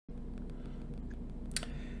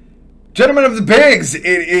Gentlemen of the Bigs, it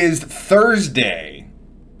is Thursday,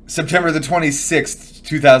 September the 26th,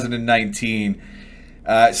 2019.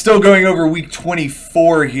 Still going over week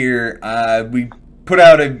 24 here. We put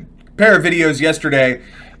out a pair of videos yesterday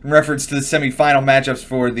in reference to the semifinal matchups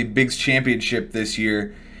for the Bigs Championship this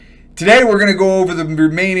year. Today we're going to go over the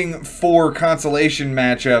remaining 4 consolation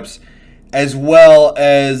matchups, as well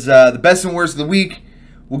as the best and worst of the week.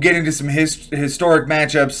 We'll get into some historic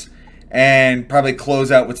matchups and probably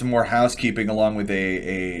close out with some more housekeeping along with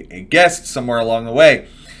a guest somewhere along the way.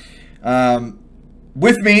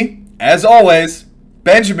 With me, as always,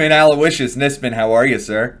 Benjamin Aloysius Nisman. How are you,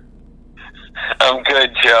 sir? I'm good,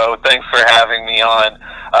 Joe. Thanks for having me on.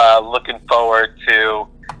 Looking forward to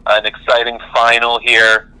an exciting final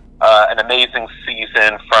here. An amazing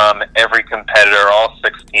season from every competitor. All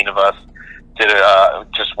 16 of us did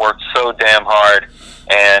just worked so damn hard,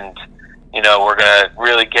 and you know, we're going to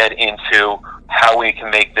really get into how we can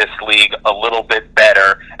make this league a little bit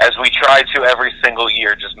better, as we try to every single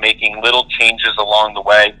year, just making little changes along the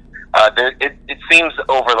way. It seems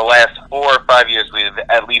over the last 4 or 5 years we've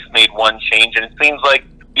at least made one change, and it seems like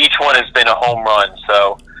each one has been a home run.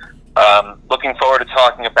 So looking forward to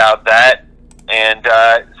talking about that, and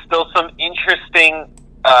still some interesting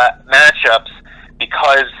matchups,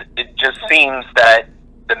 because it just seems that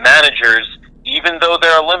the managers, even though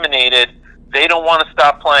they're eliminated, they don't want to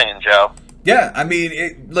stop playing, Joe. Yeah, I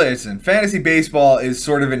mean, listen, fantasy baseball is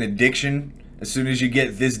sort of an addiction as soon as you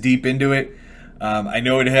get this deep into it. I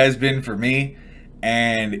know it has been for me,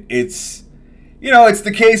 and it's, you know, it's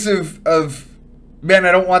the case of man,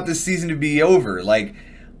 I don't want this season to be over. Like,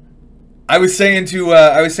 I was saying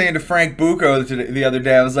to Frank Bucco the other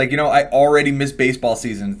day, I was like, you know, I already missed baseball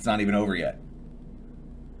season. It's not even over yet.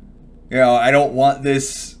 You know, I don't want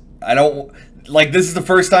this. Like, this is the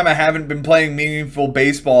first time I haven't been playing meaningful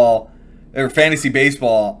baseball or fantasy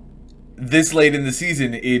baseball this late in the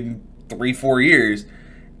season in 3-4 years,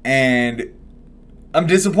 and I'm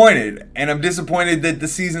disappointed. And I'm disappointed that the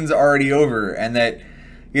season's already over, and that,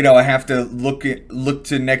 you know, I have to look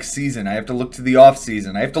to next season. I have to look to the off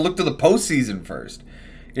season. I have to look to the postseason first.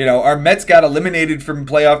 You know, our Mets got eliminated from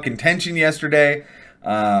playoff contention yesterday.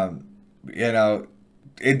 You know,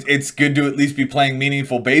 it's good to at least be playing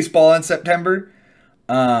meaningful baseball in September.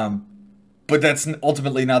 But that's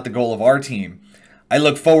ultimately not the goal of our team. I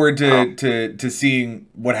look forward to seeing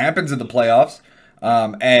what happens in the playoffs.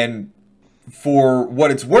 And for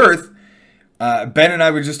what it's worth, Ben and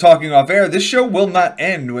I were just talking off air, this show will not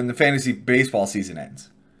end when the fantasy baseball season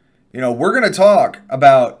ends. You know, we're going to talk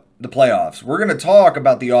about the playoffs. We're going to talk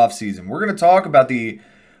about the offseason. We're going to talk about the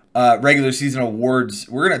regular season awards.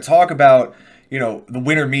 We're going to talk about, you know, the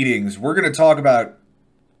winter meetings. We're going to talk about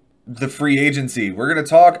the free agency. We're going to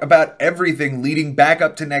talk about everything leading back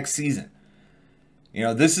up to next season. You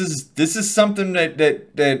know, this is something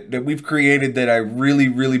that we've created that I really,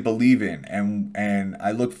 really believe in, and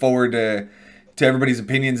I look forward to everybody's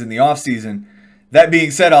opinions in the off season. That being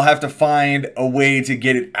said, I'll have to find a way to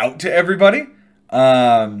get it out to everybody.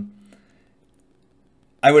 I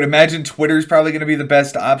would imagine Twitter's probably going to be the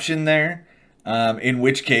best option there. In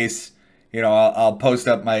which case, you know, I'll post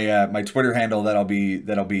up my my Twitter handle that I'll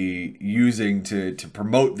be using to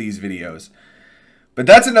promote these videos. But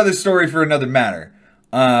that's another story for another matter.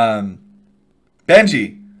 Benji,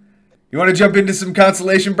 you want to jump into some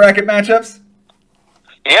consolation bracket matchups?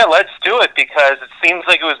 Yeah, let's do it, because it seems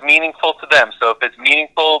like it was meaningful to them. So if it's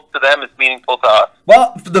meaningful to them, it's meaningful to us.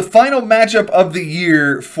 Well, the final matchup of the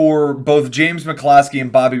year for both James McCloskey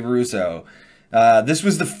and Bobby Russo. This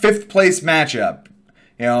was the 5th place matchup.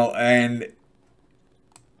 You know, and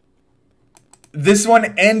this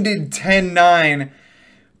one ended 10-9,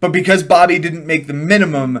 but because Bobby didn't make the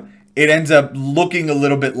minimum, it ends up looking a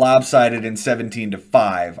little bit lopsided in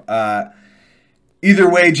 17-5. Either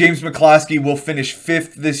way, James McCloskey will finish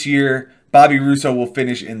 5th this year. Bobby Russo will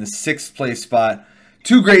finish in the 6th place spot.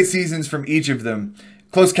 2 great seasons from each of them.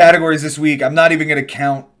 Close categories this week. I'm not even going to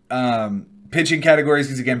count pitching categories,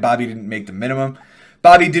 because, again, Bobby didn't make the minimum.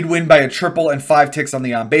 Bobby did win by a triple and 5 ticks on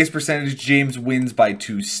the on-base percentage. James wins by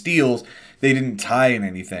 2 steals. They didn't tie in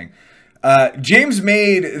anything. James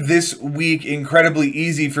made this week incredibly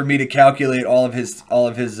easy for me to calculate all of his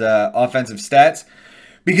offensive stats,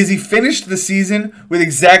 because he finished the season with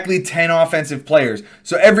exactly 10 offensive players.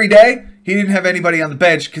 So every day, he didn't have anybody on the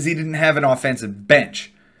bench because he didn't have an offensive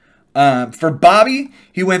bench. For Bobby,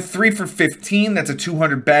 he went 3 for 15. That's a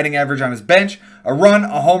 200 batting average on his bench. A run,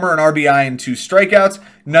 a homer, an RBI, and 2 strikeouts.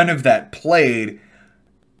 None of that played.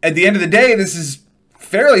 At the end of the day, this is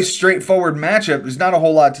fairly straightforward matchup. There's not a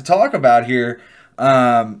whole lot to talk about here.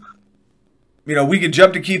 You know, we could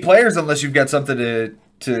jump to key players unless you've got something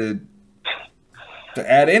to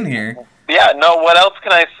to add in here. Yeah, no, what else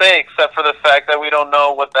can I say except for the fact that we don't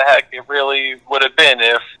know what the heck it really would have been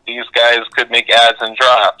if these guys could make adds and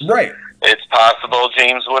drops. Right. It's possible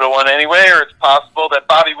James would have won anyway, or it's possible that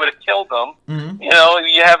Bobby would have killed them. Mm-hmm. You know,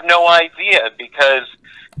 you have no idea, because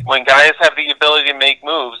when guys have the ability to make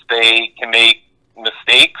moves, they can make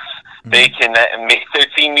mistakes. Mm-hmm. They can make their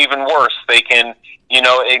team even worse. They can, you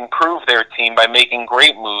know, improve their team by making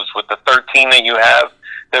great moves. With the 13 that you have,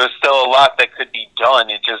 there's still a lot that could be done.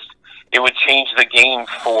 It would change the game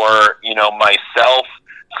for, you know, myself,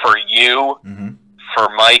 for you, mm-hmm. for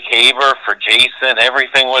Mike Haber, for Jason.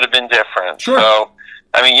 Everything would have been different. Sure. So,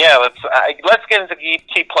 I mean, yeah, let's get into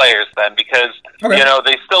key players then, because, okay. you know,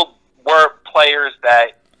 they still were players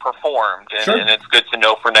that performed, and, sure. and it's good to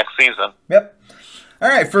know for next season. Yep. All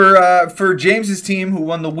right, for James's team, who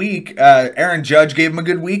won the week, Aaron Judge gave him a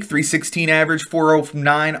good week. 316 average,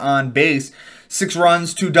 409 on base, 6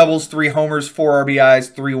 runs, 2 doubles, 3 homers, 4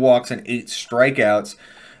 RBIs, 3 walks, and 8 strikeouts.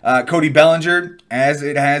 Cody Bellinger, as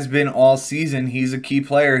it has been all season, he's a key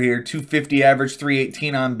player here. 250 average,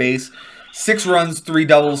 318 on base, 6 runs, 3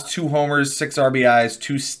 doubles, 2 homers, 6 RBIs,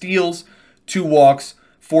 2 steals, 2 walks,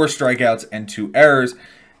 4 strikeouts, and 2 errors.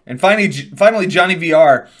 And finally, Johnny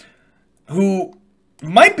VR, who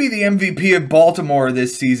might be the MVP of Baltimore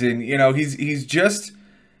this season. You know, he's just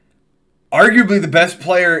arguably the best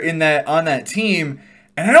player on that team,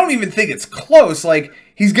 and I don't even think it's close. Like,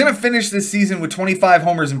 he's going to finish this season with 25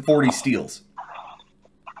 homers and 40 steals.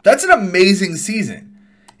 That's an amazing season.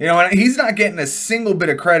 You know, and he's not getting a single bit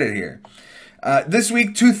of credit here. This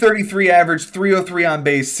week, 233 average, 303 on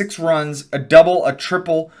base, 6 runs, a double, a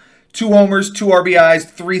triple, 2 homers, 2 RBIs,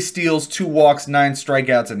 3 steals, 2 walks, 9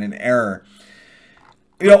 strikeouts, and an error.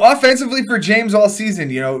 You know, offensively for James all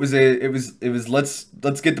season, you know, it was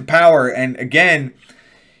let's get the power, and again,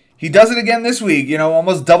 he does it again this week. You know,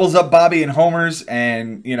 almost doubles up Bobby in homers,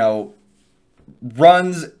 and you know,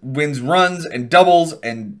 wins runs and doubles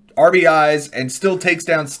and RBIs, and still takes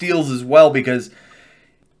down steals as well, because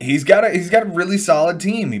he's got a really solid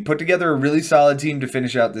team. He put together a really solid team to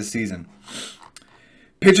finish out this season.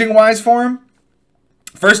 Pitching wise for him,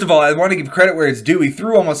 first of all, I want to give credit where it's due. He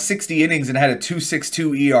threw almost 60 innings and had a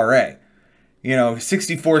 2.62 ERA. You know,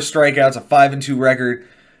 64 strikeouts, a 5-2 record,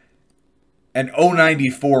 an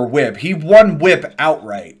 0.94 WHIP. He won WHIP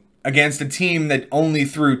outright against a team that only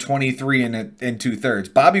threw 23 and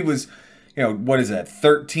 2/3. Bobby was, you know, what is that,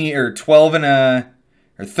 13 or 12 or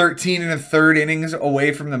 13 and a third innings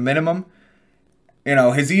away from the minimum. You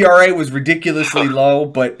know, his ERA was ridiculously low,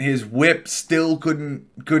 but his WHIP still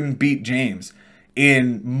couldn't beat James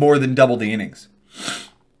in more than double the innings.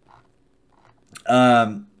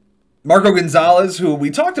 Marco Gonzalez, who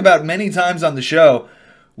we talked about many times on the show,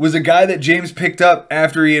 was a guy that James picked up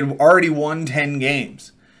after he had already won 10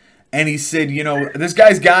 games. And he said, you know, this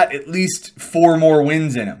guy's got at least 4 more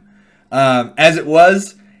wins in him. As it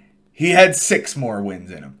was, he had 6 more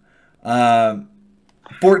wins in him.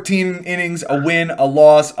 14 innings, a win, a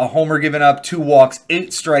loss, a homer given up, 2 walks, 8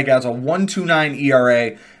 strikeouts, a 1.29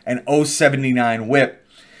 ERA, and 0.79 WHIP.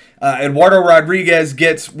 Eduardo Rodriguez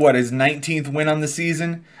gets, his 19th win on the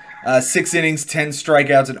season. 6 innings, 10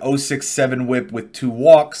 strikeouts, and 0.67 WHIP with 2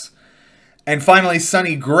 walks. And finally,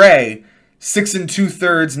 Sonny Gray, 6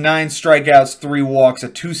 2/3, 9 strikeouts, 3 walks, a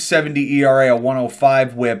 2.70 ERA, a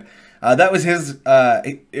 1.05 WHIP. That was his.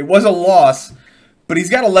 It was a loss, but he's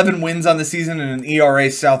got 11 wins on the season and an ERA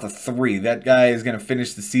south of 3. That guy is going to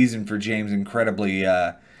finish the season for James incredibly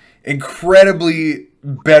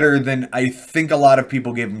better than I think a lot of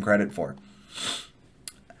people gave him credit for.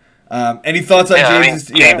 Any thoughts on James?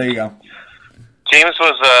 Yeah, there you go. James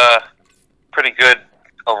was pretty good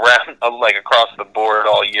around, like across the board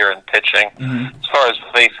all year in pitching. Mm-hmm. As far as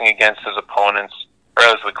facing against his opponents, or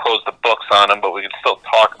as we close the books on him, but we could still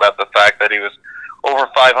talk about the fact that he was over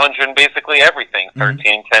 500 in basically everything.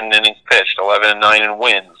 13-10 innings pitched, 11-9 in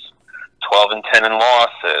wins, 12-10 in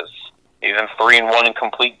losses, even 3-1 in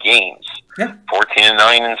complete games,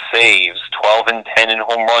 14-9 in saves, 12-10 in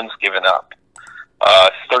home runs given up,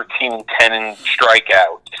 13-10 in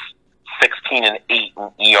strikeouts, 16-8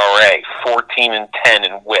 in ERA, 14-10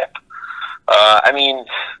 in WHIP. I mean,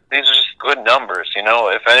 these are just good numbers. You know,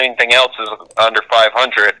 if anything else is under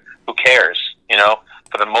 500, who cares? You know,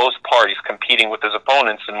 for the most part, he's competing with his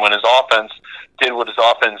opponents, and when his offense did what his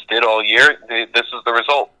offense did all year, this is the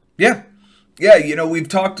result. Yeah. Yeah, you know, we've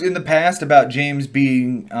talked in the past about James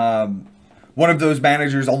being one of those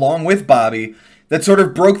managers, along with Bobby, that sort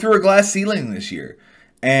of broke through a glass ceiling this year.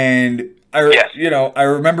 And, I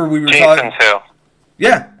remember we were talking. Jason, too.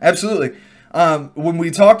 Yeah, absolutely. When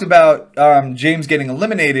we talked about James getting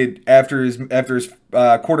eliminated after his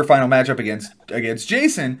quarterfinal matchup against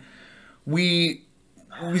Jason, we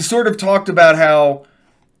sort of talked about how,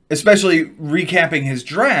 especially recapping his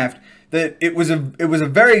draft, that it was a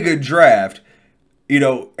very good draft,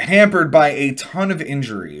 hampered by a ton of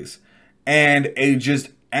injuries and a just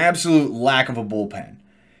absolute lack of a bullpen.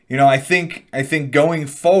 I think going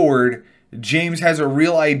forward, James has a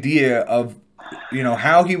real idea of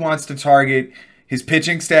how he wants to target his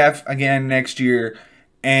pitching staff again next year,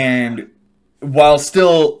 and while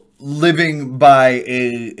still living by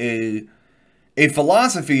a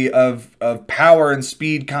philosophy of power and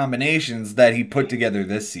speed combinations that he put together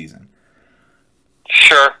this season.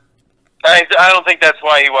 Sure. I don't think that's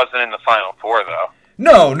why he wasn't in the Final Four, though.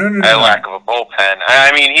 No. A lack of a bullpen.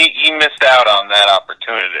 I mean, he missed out on that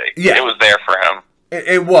opportunity. Yeah. It was there for him.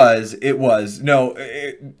 It was. No,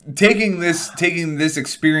 taking this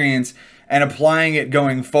experience and applying it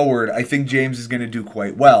going forward, I think James is going to do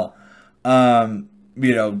quite well. As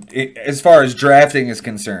far as drafting is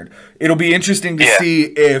concerned, it'll be interesting to see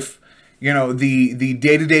if the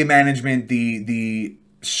day-to-day management, the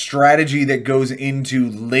strategy that goes into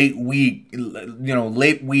late week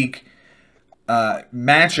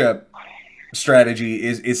matchup strategy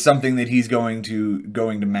is something that he's going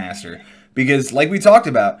to master. Because, like we talked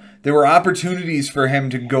about, there were opportunities for him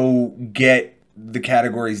to go get the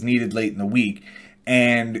categories needed late in the week,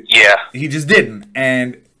 and he just didn't.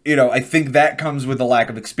 And I think that comes with a lack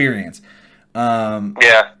of experience.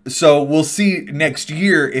 So we'll see next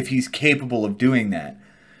year if he's capable of doing that.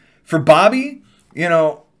 For Bobby,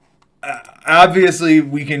 obviously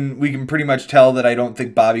we can pretty much tell that I don't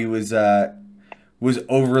think Bobby was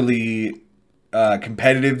overly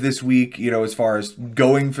competitive this week, as far as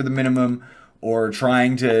going for the minimum or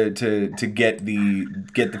trying to get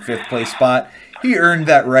the fifth place spot. He earned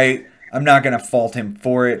that right. I'm not going to fault him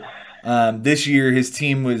for it. This year his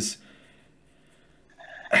team was,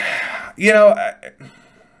 I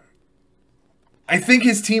think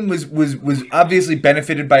his team was obviously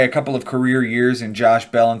benefited by a couple of career years in Josh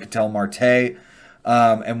Bell and Ketel Marte.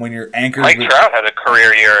 And when you're anchored, Mike Trout had a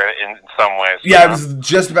career year in some ways. Yeah, I was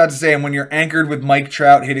just about to say, and when you're anchored with Mike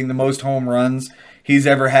Trout hitting the most home runs he's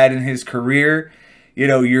ever had in his career,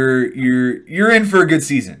 you're in for a good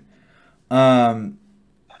season. I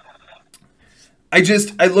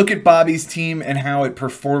look at Bobby's team and how it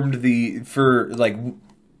performed for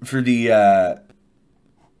the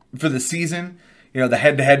season, the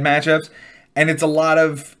head-to-head matchups, and it's a lot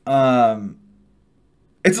of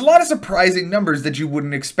surprising numbers that you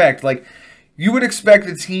wouldn't expect. Like, you would expect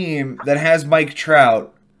a team that has Mike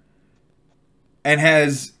Trout and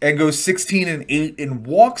goes 16-8 in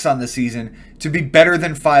walks on the season to be better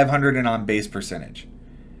than 500 in on-base percentage.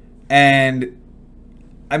 And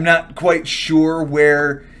I'm not quite sure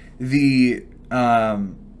where the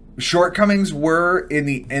shortcomings were in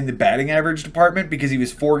the batting average department, because he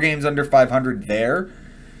was 4 games under 500 there.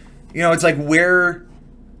 It's like where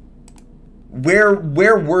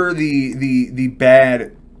were the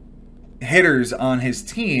bad hitters on his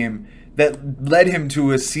team that led him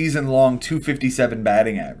to a season-long 257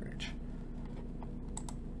 batting average?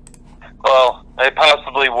 Well, it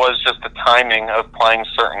possibly was just the timing of playing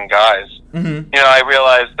certain guys. Mm-hmm. I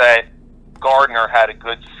realized that Gardner had a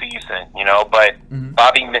good season, but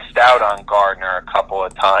Bobby missed out on Gardner a couple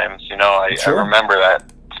of times. I remember that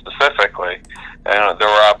specifically. There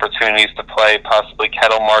were opportunities to play possibly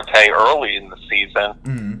Ketel Marte early in the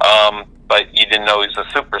season, but you didn't know he's a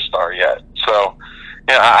superstar yet. So,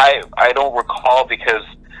 I don't recall, because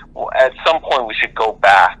at some point we should go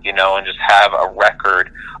back, and just have a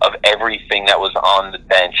record of everything that was on the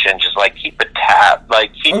bench, and just keep a tab,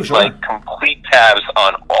 complete tabs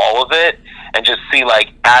on all of it, and just see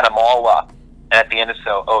add them all up. And at the end of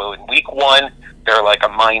in week 1 they're a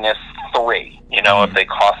 -3. If they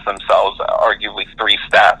cost themselves arguably 3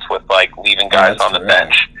 stats with leaving guys on the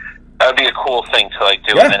bench. That would be a cool thing to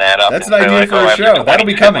do, and then add up. That's and an idea for a show. That'll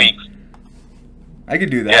be coming. Weeks. I could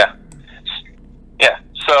do that. Yeah.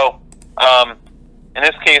 So, in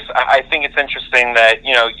this case, I think it's interesting that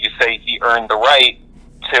you say he earned the right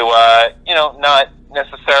to not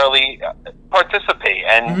necessarily participate,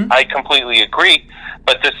 and I completely agree.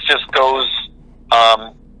 But this just goes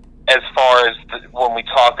as far as when we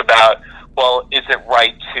talk about, well, is it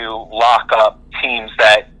right to lock up teams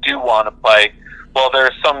that do want to play? Well, there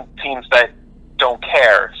are some teams that don't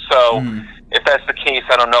care. So if that's the case,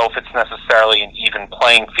 I don't know if it's necessarily an even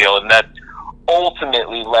playing field. And that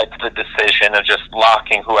ultimately led to the decision of just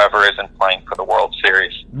locking whoever isn't playing for the World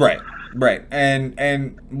Series. Right.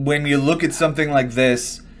 And when you look at something like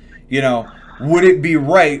this, would it be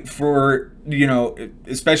right for you know,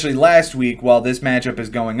 especially last week while this matchup is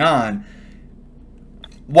going on,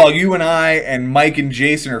 while you and I and Mike and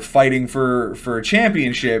Jason are fighting for a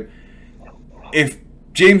championship, if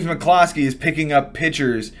James McCloskey is picking up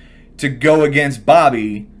pitchers to go against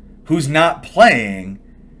Bobby, who's not playing,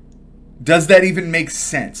 does that even make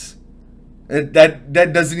sense? That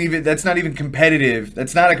doesn't even, that's not even competitive.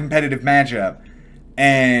 That's not a competitive matchup.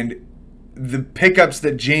 And the pickups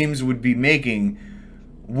that James would be making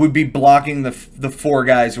would be blocking the four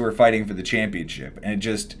guys who are fighting for the championship. And it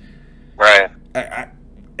just, right.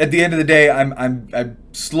 At the end of the day, I'm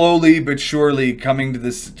slowly but surely coming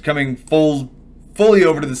fully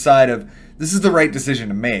over to the side of this is the right decision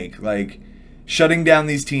to make. Like, shutting down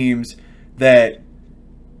these teams that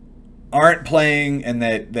aren't playing and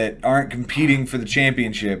that aren't competing for the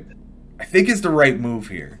championship, I think is the right move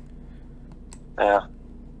here. Yeah.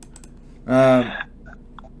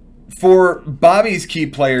 For Bobby's key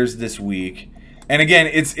players this week, and again,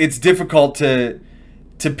 it's difficult to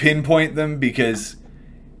pinpoint them because,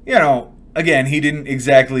 you know, again, he didn't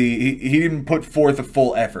exactly he didn't put forth a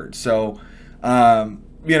full effort. So,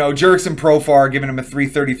 you know, Jurickson Profar giving him a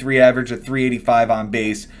 333 average, a 385 on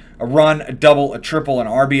base, a run, a double, a triple, an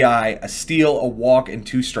RBI, a steal, a walk, and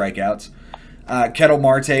 2 strikeouts. Ketel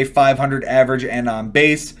Marte 500 average and on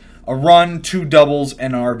base, a run, 2 doubles,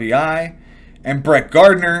 and an RBI. And Brett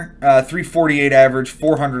Gardner 348 average,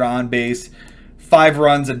 400 on base, 5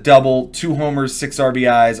 runs, a double, 2 homers, 6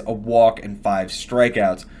 RBIs, a walk, and 5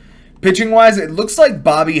 strikeouts. Pitching-wise, it looks like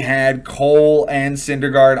Bobby had Cole and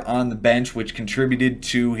Syndergaard on the bench, which contributed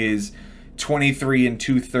to his 23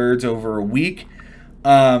 2/3 over a week.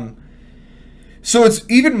 So it's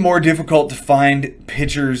even more difficult to find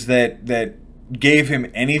pitchers that gave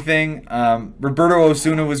him anything. Roberto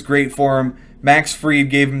Osuna was great for him. Max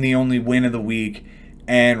Fried gave him the only win of the week.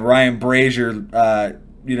 And Ryan Brazier,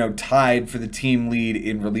 you know, tied for the team lead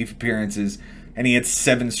in relief appearances. And he had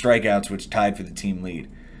 7 strikeouts, which tied for the team lead.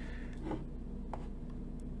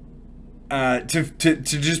 To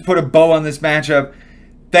just put a bow on this matchup,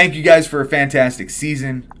 thank you guys for a fantastic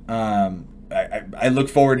season. I look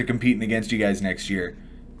forward to competing against you guys next year.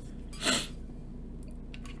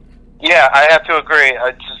 Yeah, I have to agree.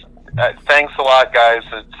 Thanks a lot, guys.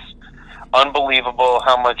 It's unbelievable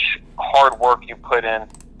how much hard work you put in.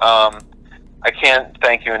 I can't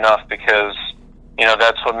thank you enough because, you know,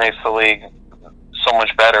 that's what makes the league so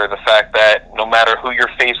much better. The fact that no matter who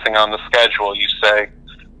you're facing on the schedule, you say,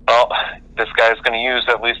 well, this guy's going to use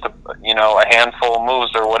at least a handful of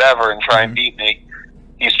moves or whatever and try and beat me.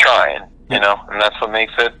 He's trying, you know, and that's what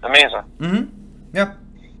makes it amazing. Mm-hmm. Yeah.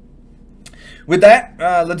 With that,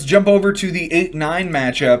 let's jump over to the 8-9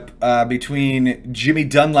 matchup between Jimmy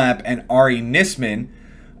Dunlap and Ari Nisman.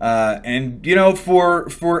 And, you know,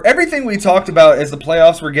 for everything we talked about as the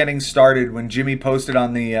playoffs were getting started, when Jimmy posted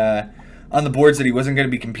on the boards that he wasn't going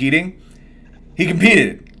to be competing, he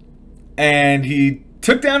competed. And he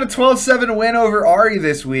took down a 12-7 win over Ari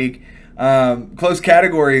this week. Close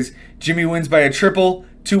categories. Jimmy wins by a triple,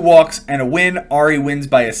 2 walks, and a win. Ari wins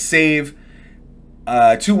by a save.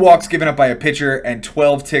 2 walks given up by a pitcher, and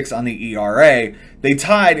 12 ticks on the ERA. They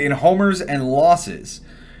tied in homers and losses.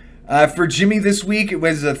 For Jimmy this week, it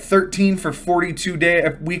was a 13 for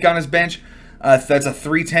 42 week on his bench. That's a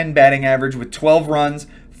 310 batting average with 12 runs,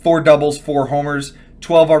 4 doubles, 4 homers,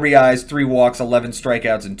 12 RBIs, 3 walks, 11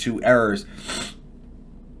 strikeouts, and 2 errors.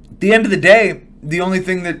 At the end of the day, the only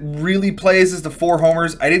thing that really plays is the 4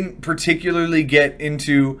 homers. I didn't particularly get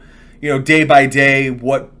into, you know, day by day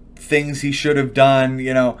what things he should have done.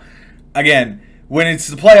 You know, again, when it's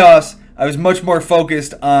the playoffs, I was much more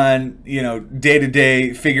focused on, you know, day to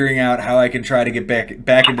day figuring out how I can try to get back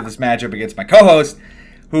into this matchup against my co-host,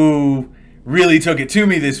 who really took it to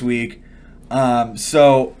me this week.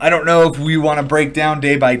 So I don't know if we want to break down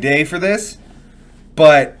day by day for this,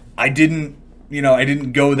 but I didn't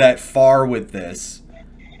go that far with this.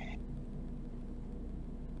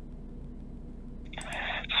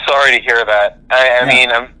 Sorry to hear that. I mean,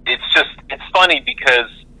 it's funny because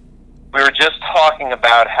we were just talking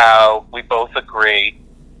about how we both agree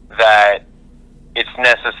that it's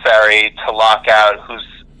necessary to lock out who's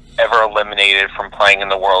ever eliminated from playing in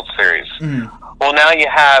the World Series. Mm. Well, now you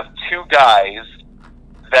have 2 guys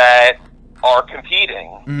that are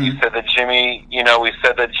competing. Mm. You said that Jimmy, we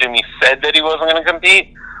said that Jimmy said that he wasn't going to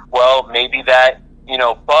compete. Well, maybe that,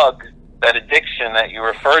 bug, that addiction that you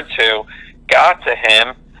referred to got to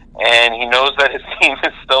him, and he knows that his team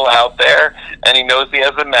is still out there, and he knows he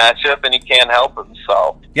has a matchup, and he can't help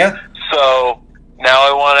himself. Yeah. So now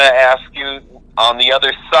I want to ask you, on the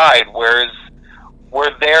other side, where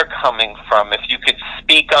they're coming from. If you could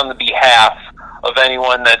speak on the behalf of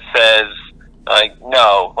anyone that says, Like,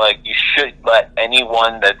 no, like, you should let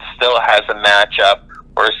anyone that still has a matchup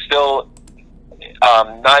or still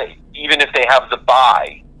not, even if they have the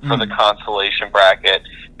bye for the consolation bracket,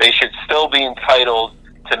 they should still be entitled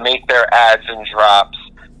to make their adds and drops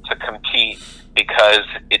to compete because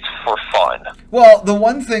it's for fun. Well, the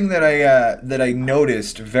one thing that I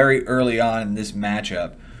noticed very early on in this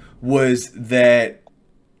matchup was that,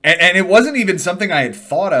 and it wasn't even something I had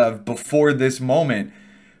thought of before this moment,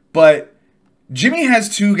 but Jimmy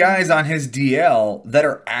has two guys on his DL that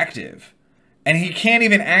are active, and he can't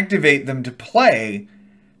even activate them to play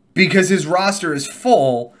because his roster is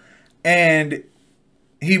full, and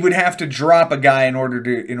he would have to drop a guy in order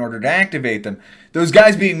to activate them. Those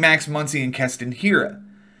guys being Max Muncy and Keston Hiura.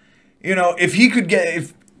 You know, if he could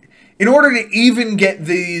get, in order to even get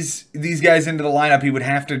these guys into the lineup, he would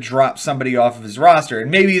have to drop somebody off of his roster,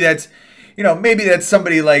 and maybe that's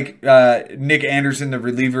somebody like Nick Anderson, the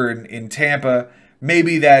reliever in Tampa.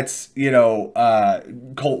 Maybe that's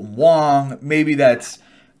Colton Wong. Maybe that's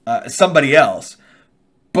somebody else.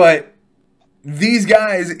 But these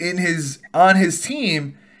guys on his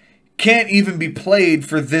team can't even be played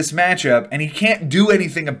for this matchup, and he can't do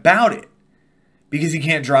anything about it because he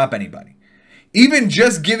can't drop anybody. Even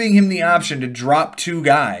just giving him the option to drop two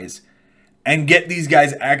guys and get these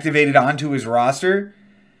guys activated onto his roster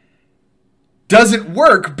doesn't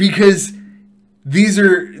work because these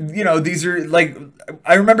are like,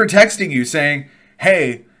 I remember texting you saying,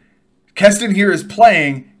 hey, Keston here is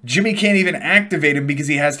playing. Jimmy can't even activate him because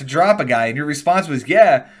he has to drop a guy. And your response was,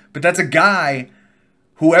 yeah, but that's a guy,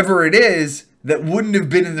 whoever it is, that wouldn't have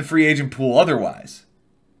been in the free agent pool otherwise.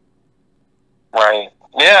 Right.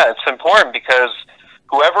 Yeah, it's important because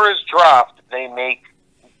whoever is dropped, they make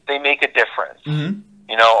a difference. Mm-hmm.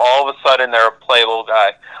 You know, all of a sudden they're a playable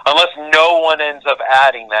guy. Unless no one ends up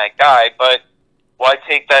adding that guy, but why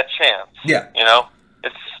take that chance? Yeah. You know?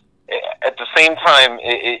 It's at the same time,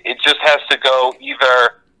 it just has to go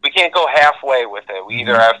either, we can't go halfway with it. We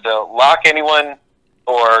either have to lock anyone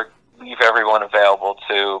or leave everyone available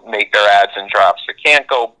to make their adds and drops. We can't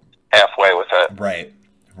go halfway with it. Right.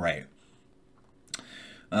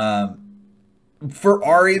 For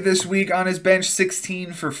Ari this week on his bench,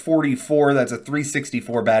 16 for 44. That's a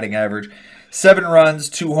 364 batting average. 7 runs,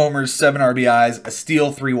 2 homers, 7 RBIs, a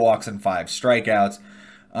steal, 3 walks, and 5 strikeouts.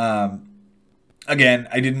 Again,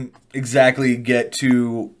 I didn't exactly get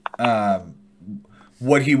to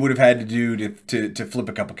what he would have had to do to flip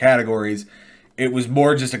a couple categories. It was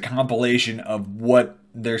more just a compilation of what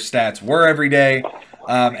their stats were every day.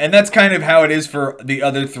 And that's kind of how it is for the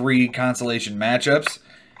other 3 consolation matchups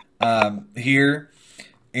here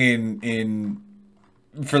in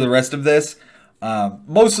for the rest of this.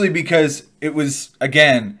 Mostly because it was,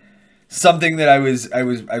 again, something that I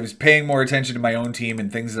was paying more attention to my own team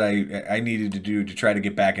and things that I needed to do to try to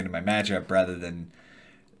get back into my matchup rather than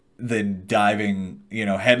diving,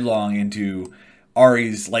 headlong into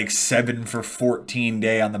Ari's like 7 for 14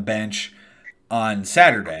 day on the bench on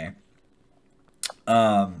Saturday.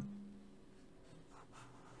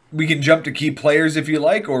 We can jump to key players if you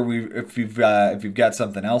like, or if you've got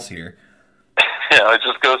something else here. It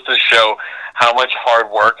just goes to show how much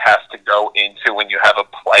hard work has to go into when you have a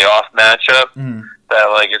playoff matchup that,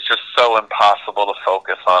 like, it's just so impossible to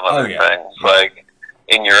focus on other things. Yeah. Like,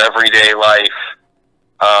 in your everyday life,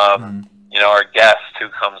 our guest who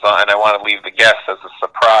comes on, and I want to leave the guest as a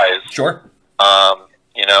surprise. Sure.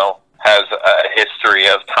 Has a history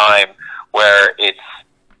of time where it's,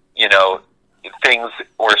 things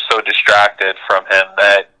were so distracted from him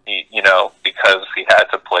that, because he had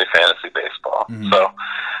to play fantasy baseball. So,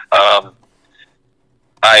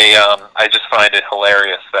 I just find it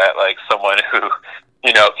hilarious that, like, someone who,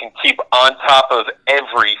 can keep on top of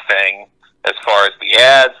everything as far as the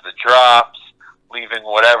ads, the drops, leaving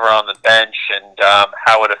whatever on the bench, and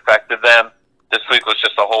how it affected them. This week was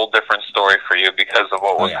just a whole different story for you because of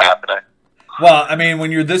what was happening. Well, I mean,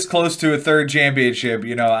 when you're this close to a 3rd championship,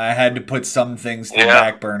 I had to put some things to the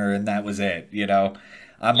back burner, and that was it.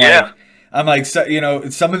 I'm like,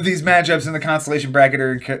 some of these matchups in the consolation bracket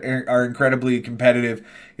are incredibly competitive.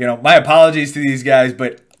 My apologies to these guys,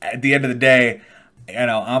 but at the end of the day,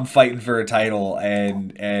 I'm fighting for a title,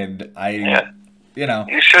 and I,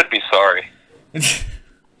 You should be sorry.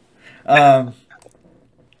 I'm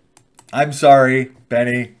sorry,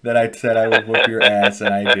 Benny, that I said I would whoop your ass,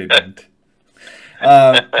 and I didn't.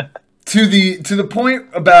 To the point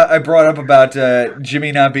I brought up about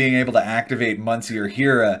Jimmy not being able to activate Muncy or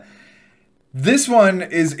Hiura, this one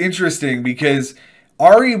is interesting because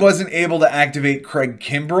Ari wasn't able to activate Craig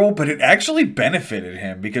Kimbrell, but it actually benefited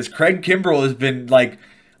him because Craig Kimbrell has been, like,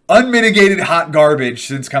 unmitigated hot garbage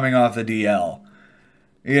since coming off the DL.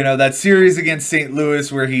 You know, that series against St.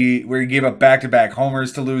 Louis where he gave up back-to-back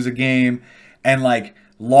homers to lose a game and like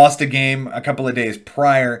lost a game a couple of days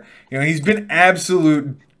prior. You know, he's been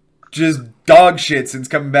absolute just dog shit since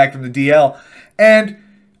coming back from the DL. And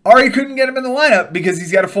Ari couldn't get him in the lineup because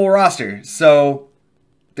he's got a full roster. So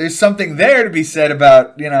there's something there to be said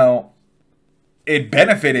about, you know, it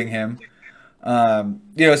benefiting him.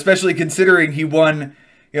 You know, especially considering he won,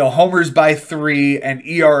 you know, homers by 3 and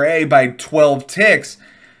ERA by 12 ticks.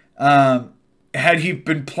 Had he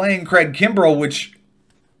been playing Craig Kimbrell, which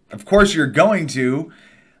of course you're going to,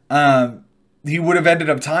 he would have ended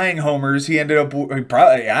up tying homers. He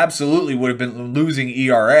probably absolutely would have been losing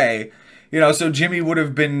ERA. You know, so Jimmy would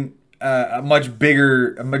have been it would have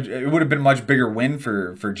been a much bigger win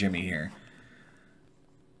for Jimmy here.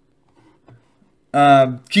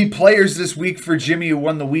 Key players this week for Jimmy who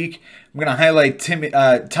won the week. I'm going to highlight Tommy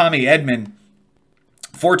Edman.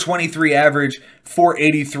 423 average,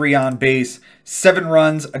 483 on base, 7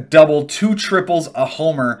 runs, a double, 2 triples, a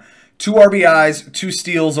homer, 2 RBIs, 2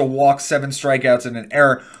 steals, a walk, 7 strikeouts, and an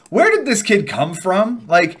error. Where did this kid come from?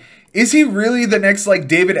 Like, is he really the next like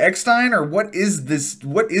David Eckstein, or what is this?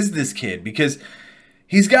 What is this kid? Because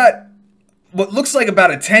he's got what looks like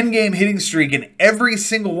about a 10-game hitting streak, and every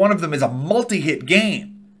single one of them is a multi-hit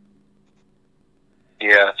game.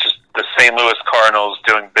 Yeah, it's just the St. Louis Cardinals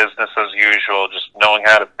doing business as usual, just knowing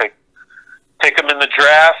how to pick them in the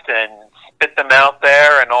draft and spit them out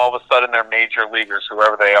there, and all of a sudden they're major leaguers,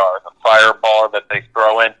 whoever they are. The fireball that they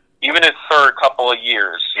throw in, even if for a couple of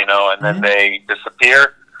years, you know, and then they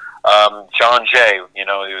disappear. John Jay, you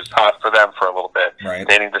know, he was hot for them for a little bit. Right.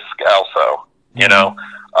 Dating Descalso, you know.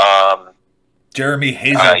 Jeremy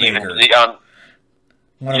Hazelbaker.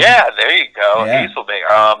 Yeah, there you go. Yeah.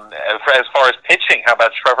 Hazelbaker. As far as pitching, how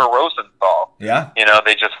about Trevor Rosenthal? Yeah. You know,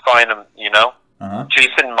 they just find him, you know.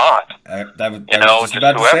 Jason Mott. You know, just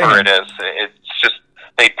whoever it is. It's just,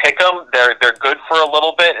 they pick them. They're good for a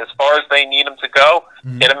little bit as far as they need them to go.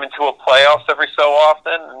 Get them into a playoffs every so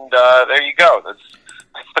often, and there you go. That's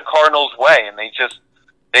the Cardinals' way, and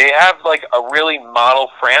they have like a really model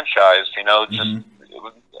franchise, you know. Just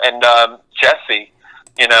and Jesse,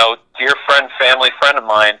 you know, dear friend, family friend of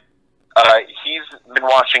mine. He's been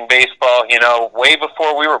watching baseball, you know, way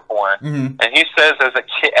before we were born, and he says as a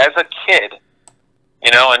kid,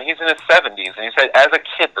 you know, and he's in his 70s, and he said as a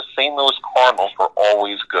kid, the St. Louis Cardinals were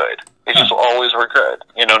always good. They just always were good,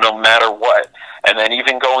 you know, no matter what. And then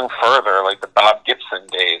even going further, like the Bob Gibson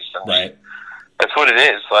days, and that's what it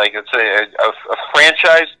is. Like it's a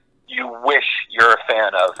franchise you wish you're a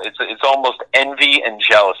fan of. It's almost envy and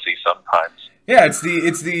jealousy sometimes. Yeah, it's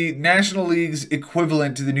the National League's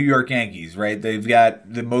equivalent to the New York Yankees, right? They've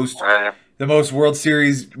got the most World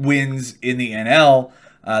Series wins in the NL,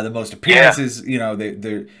 the most appearances. You know,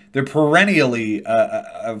 they're perennially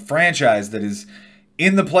a franchise that is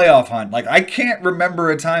in the playoff hunt. Like, I can't remember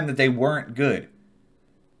a time that they weren't good.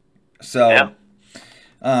 So,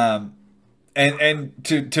 and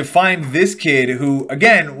to find this kid who,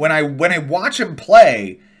 again, when I watch him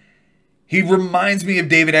play, he reminds me of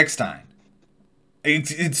David Eckstein.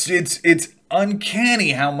 It's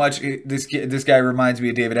uncanny how much this guy reminds me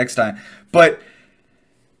of David Eckstein. But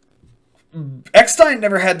Eckstein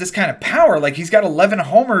never had this kind of power. Like, he's got 11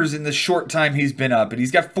 homers in the short time he's been up, and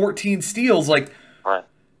he's got 14 steals. Like,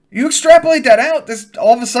 you extrapolate that out,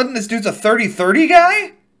 all of a sudden this dude's a 30-30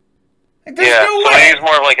 guy? Like, there's no way. He's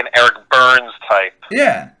more of like an Eric Burns type.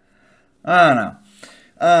 Yeah. I don't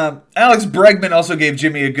know. Alex Bregman also gave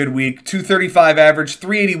Jimmy a good week. 235 average,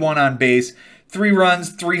 381 on base, 3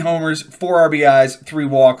 runs, 3 homers, 4 RBIs, 3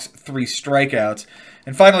 walks, 3 strikeouts.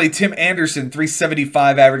 And finally, Tim Anderson,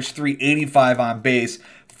 375 average, 385 on base,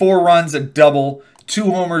 4 runs, a double,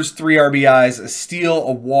 2 homers, 3 RBIs, a steal,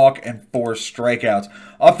 a walk, and 4 strikeouts.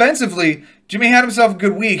 Offensively, Jimmy had himself a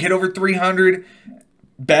good week. Hit over 300,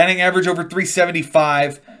 batting average over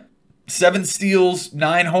 375, 7 steals,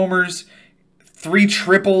 9 homers, 3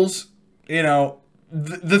 triples. You know,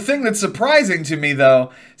 the thing that's surprising to me,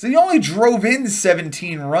 though, is that he only drove in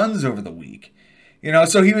 17 runs over the week. You know,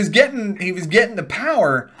 so he was getting the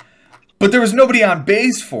power, but there was nobody on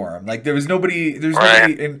base for him. Like, there's nobody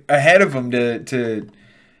ahead of him to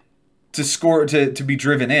score, to be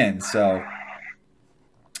driven in. So,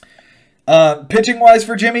 pitching wise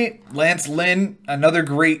for Jimmy, Lance Lynn, another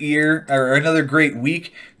great year, or another great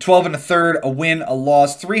week. 12 1/3, a win, a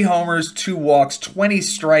loss, 3 homers, 2 walks, 20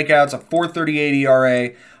 strikeouts, a 4.38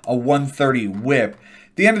 ERA, a 1.30 WHIP.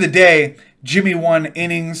 At the end of the day, Jimmy won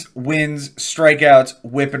innings, wins, strikeouts,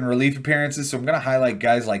 WHIP, and relief appearances. So I'm going to highlight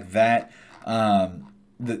guys like that,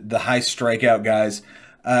 the high strikeout guys.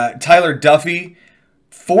 Tyler Duffy,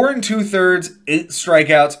 4 2/3, 8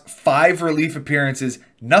 strikeouts, 5 relief appearances,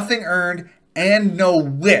 nothing earned, and no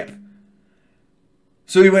whip.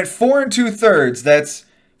 So he went 4 2/3. That's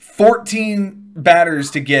 14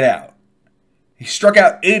 batters to get out. He struck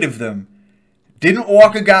out 8 of them. Didn't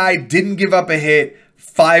walk a guy. Didn't give up a hit.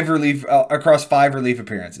 5 relief across 5 relief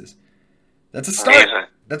appearances. That's a start. Amazing.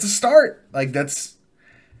 That's a start. Like that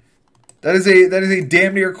is a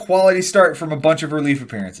damn near quality start from a bunch of relief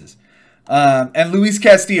appearances. And Luis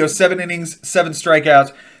Castillo, 7 innings, 7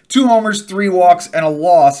 strikeouts, 2 homers, 3 walks, and a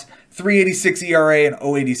loss. 3.86 ERA and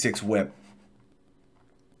 0.86 WHIP.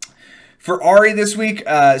 For Ari this week,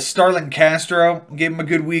 Starlin Castro gave him a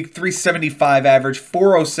good week. 3.75 average,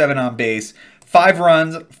 4.07 on base, 5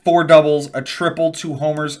 runs, 4 doubles, a triple, 2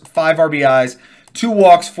 homers, 5 RBIs, 2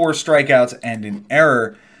 walks, 4 strikeouts, and an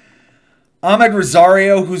error. Ahmed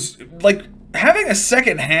Rosario, who's like having a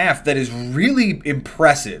second half that is really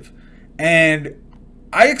impressive. And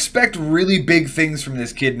I expect really big things from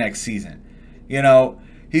this kid next season. You know,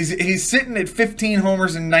 he's sitting at 15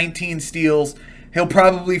 homers and 19 steals. He'll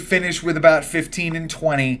probably finish with about 15 and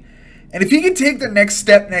 20. And if he can take the next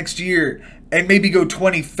step next year and maybe go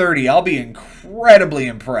 20-30, I'll be incredibly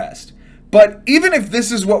impressed. But even if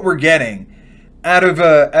this is what we're getting out of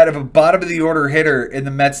a bottom of the order hitter in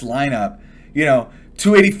the Mets lineup, you know,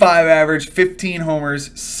 285 average, 15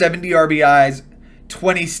 homers, 70 RBIs,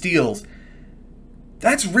 20 steals.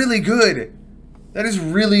 That's really good. That is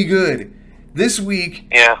really good. This week,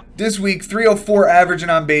 304 average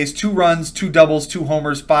and on base, 2 runs, 2 doubles, 2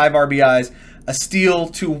 homers, 5 RBIs, a steal,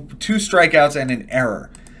 two strikeouts, and an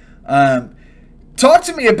error. Talk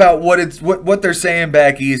to me about what they're saying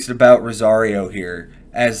back east about Rosario here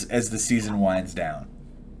as the season winds down.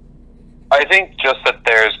 I think just that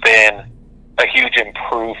there's been a huge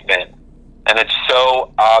improvement, and it's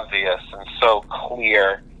so obvious and so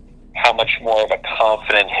clear how much more of a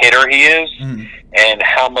confident hitter he is, and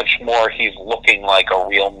how much more he's looking like a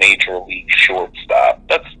real major league shortstop.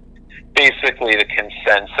 That's basically the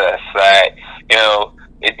consensus, that, you know,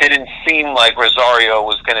 it didn't seem like Rosario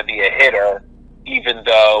was going to be a hitter, even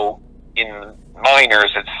though in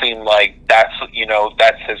minors it seemed like that's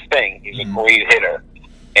his thing. He's a great hitter,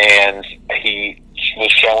 and he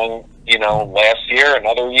was showing, last year and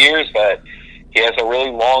other years that he has a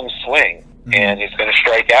really long swing. And he's going to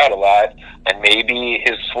strike out a lot, and maybe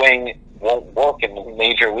his swing won't work in the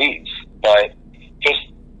major leagues. But just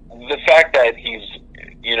the fact that he's,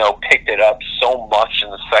 picked it up so much in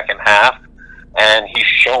the second half, and he's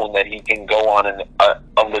shown that he can go on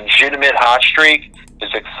a legitimate hot streak,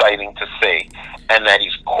 is exciting to see. And that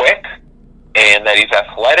he's quick, and that he's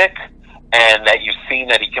athletic, and that you've seen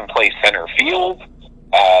that he can play center field.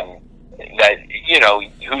 That,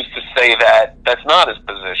 who's to say that that's not his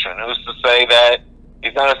position? Who's to say that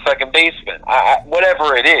he's not a second baseman?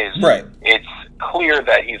 Whatever it is, right. It's clear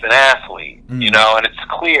that he's an athlete, and it's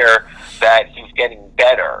clear that he's getting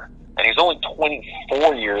better. And he's only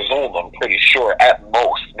 24 years old, I'm pretty sure, at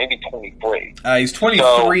most, maybe 23. He's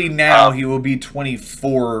 23 now. He will be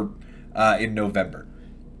 24 in November.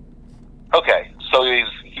 Okay, so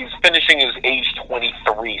he's finishing his age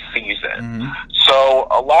 23 season. So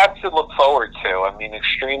a lot to look forward to. I mean,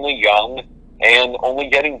 extremely young and only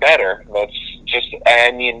getting better. That's just,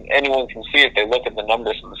 anyone can see it. They look at the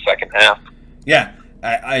numbers in the second half. Yeah,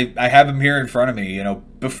 I have him here in front of me.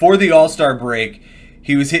 Before the All-Star break,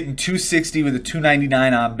 he was hitting 260 with a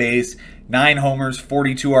 299 on base, 9 homers,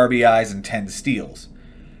 42 RBIs, and 10 steals.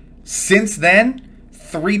 Since then,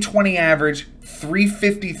 320 average,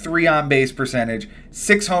 353 on base percentage,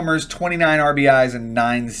 6 homers, 29 RBIs, and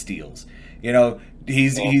 9 steals.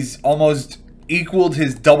 He's almost equaled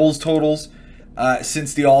his doubles totals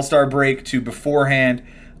since the All-Star break to beforehand.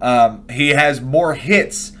 He has more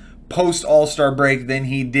hits post All-Star break than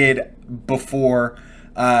he did before.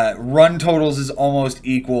 Run totals is almost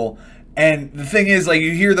equal. And the thing is, like,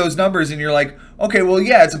 you hear those numbers and you're like, okay, well,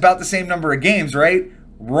 yeah, it's about the same number of games, right?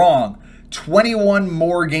 Wrong. 21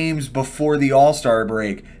 more games before the All-Star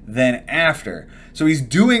break than after. So he's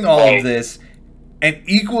doing all of this and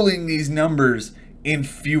equaling these numbers in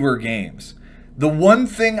fewer games. The one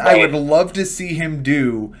thing I would love to see him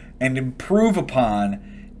do and improve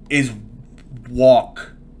upon is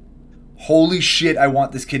walk. Holy shit, I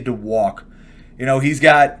want this kid to walk. He's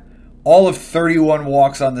got all of 31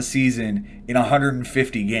 walks on the season in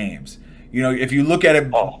 150 games. If you look at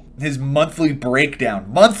it, his monthly breakdown.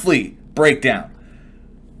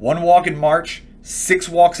 1 walk in March, 6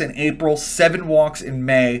 walks in April, 7 walks in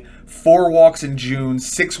May, 4 walks in June,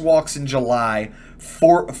 6 walks in July,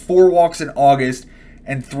 4 walks in August,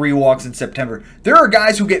 and 3 walks in September. There are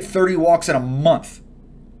guys who get 30 walks in a month.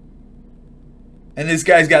 And this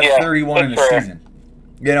guy's got 31 in the season.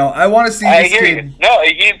 You know, I want to see this kid. No,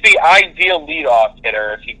 he's the ideal leadoff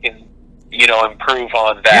hitter if he can, you know, improve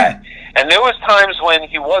on that. Yeah. And there was times when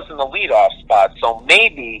he was in the leadoff spot, so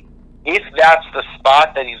maybe if that's the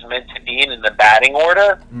spot that he's meant to be in the batting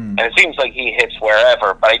order, and it seems like he hits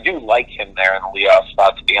wherever, but I do like him there in the leadoff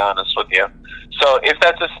spot, to be honest with you. So if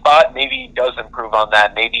that's a spot, maybe he does improve on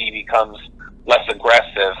that. Maybe he becomes less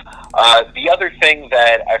aggressive. The other thing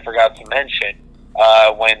that I forgot to mention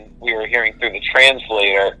when we were hearing through the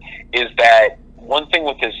translator is that one thing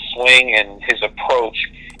with his swing and his approach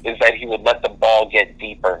is that he would let the ball get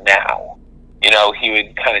deeper now. You know, he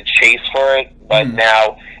would kind of chase for it, but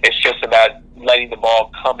now it's just about letting the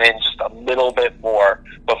ball come in just a little bit more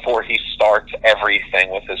before he starts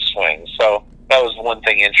everything with his swing. So that was one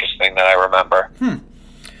thing interesting that I remember.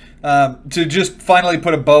 To just finally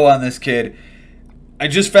put a bow on this kid, I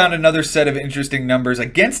just found another set of interesting numbers.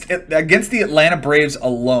 Against the Atlanta Braves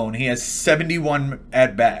alone, he has 71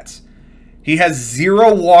 at-bats. He has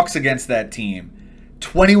 0 walks against that team,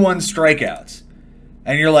 21 strikeouts.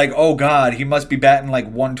 And you're like, oh, God, he must be batting like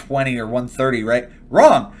 120 or 130, right?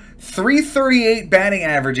 Wrong. 338 batting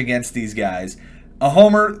average against these guys. A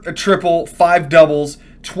homer, a triple, 5 doubles,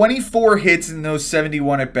 24 hits in those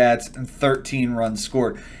 71 at-bats, and 13 runs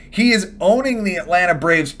scored. He is owning the Atlanta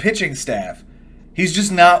Braves pitching staff. He's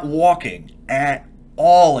just not walking at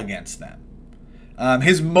all against them.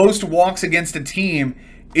 His most walks against a team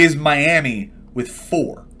is Miami with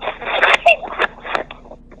 4.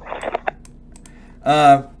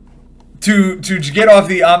 To get off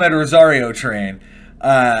the Ahmed Rosario train,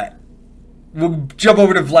 we'll jump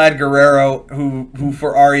over to Vlad Guerrero, who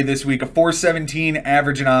for Ari this week, a .417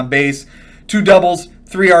 average and on base, 2 doubles,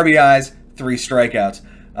 3 RBIs, 3 strikeouts.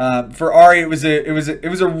 For Ari, it was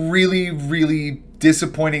a really, really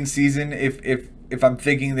disappointing season. If I'm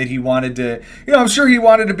thinking that he wanted to, you know, I'm sure he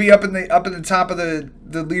wanted to be up in the top of the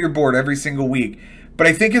leaderboard every single week. But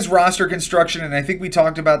I think his roster construction, and I think we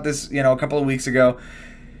talked about this, you know, a couple of weeks ago,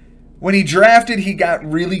 when he drafted, he got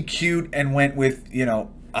really cute and went with, you know,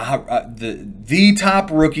 the top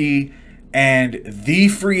rookie and the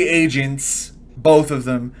free agents, both of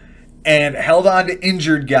them, and held on to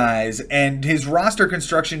injured guys. And his roster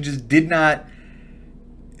construction just did not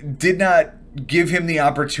give him the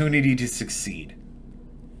opportunity to succeed.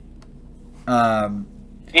 Yeah,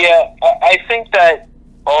 I think that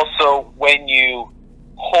also when you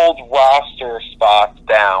hold roster spots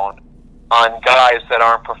down on guys that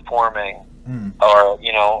aren't performing or,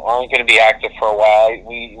 you know, aren't going to be active for a while.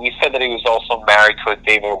 We said that he was also married to a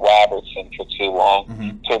David Robertson for too long,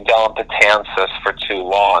 to a Dylan Betances for too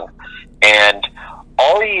long. And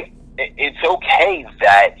it's okay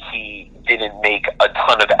that he didn't make a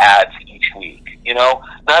ton of ads each week. You know,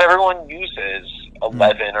 not everyone uses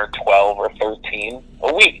 11 or 12 or 13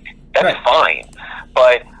 a week. That's fine.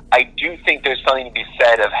 But I do think there's something to be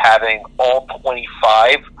said of having all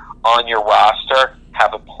 25 on your roster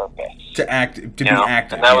have a purpose. To be active.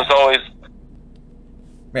 And that was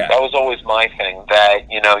always my thing,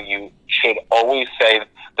 that, you know, you should always say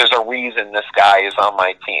there's a reason this guy is on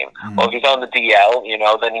my team. Well, if he's on the DL, you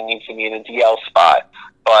know, then he needs to be in a DL spot.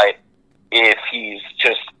 But if he's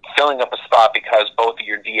just filling up a spot because both of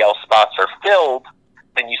your DL spots are filled,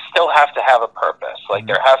 then you still have to have a purpose. Like,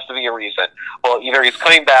 there has to be a reason. Well, either he's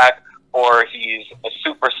coming back or he's a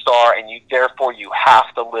superstar, and therefore you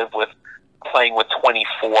have to live with playing with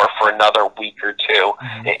 24 for another week or two.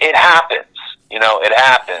 It happens. You know, it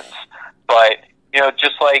happens. But, you know,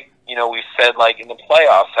 just like, you know, we said, like, in the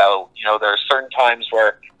playoffs, how, you know, there are certain times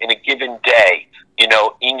where in a given day, you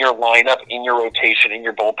know, in your lineup, in your rotation, in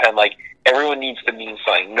your bullpen, like, everyone needs to mean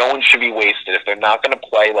something. No one should be wasted. If they're not going to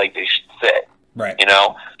play, like, they should sit. Right. You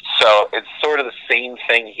know? So it's sort of the same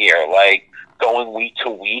thing here. Like, going week to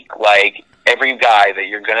week, like, every guy that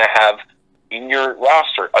you're going to have in your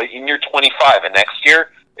roster, in your 25, and next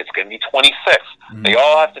year, it's going to be 26. They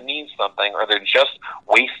all have to mean something, or they're just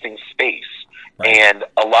wasting space. Right. And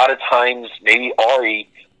a lot of times, maybe Ari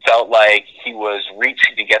felt like he was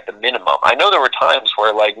reaching to get the minimum. I know there were times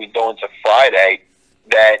where, like, we'd go into Friday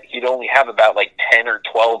that he'd only have about, like, 10 or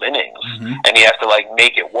 12 innings, and he has to, like,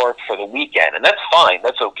 make it work for the weekend. And that's fine.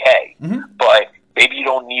 That's okay. But maybe you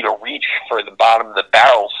don't need to reach for the bottom of the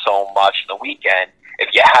barrel so much in the weekend.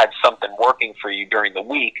 If you had something working for you during the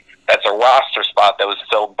week, that's a roster spot that was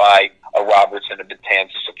filled by a Robertson, a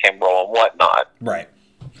Betances, a Kimbrel, and whatnot. Right.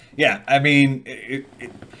 Yeah, I mean,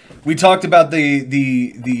 we talked about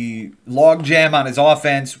the log jam on his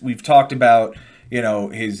offense. We've talked about, you know,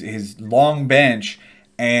 his long bench,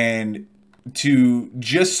 and to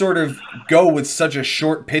just sort of go with such a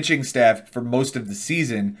short pitching staff for most of the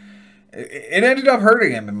season, It ended up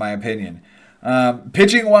hurting him, in my opinion.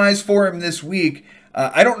 Pitching-wise for him this week,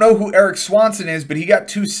 I don't know who Eric Swanson is, but he got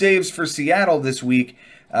 2 saves for Seattle this week.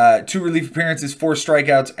 2 relief appearances, 4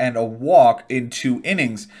 strikeouts, and a walk in 2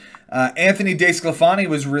 innings. Anthony DeSclafani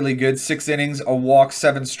was really good. 6 innings, a walk,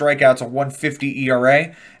 7 strikeouts, a 1.50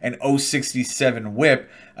 ERA, and 0.67 WHIP.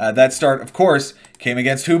 That start, of course, came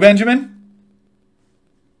against who, Benjamin?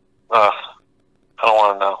 I don't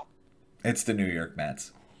want to know. It's the New York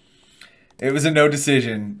Mets. It was a no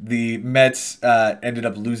decision. The Mets ended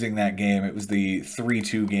up losing that game. It was the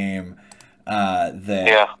 3-2 game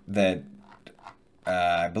that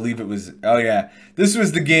I believe it was. Oh yeah, this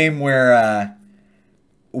was the game where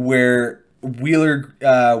Wheeler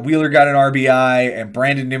got an RBI and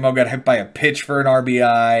Brandon Nimmo got hit by a pitch for an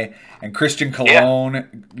RBI and Christian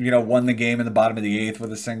Colon, won the game in the bottom of the 8th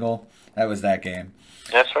with a single. That was that game.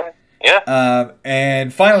 That's right. Yeah.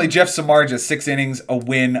 And finally, Jeff Samardzija, 6 innings, a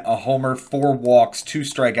win, a homer, 4 walks, 2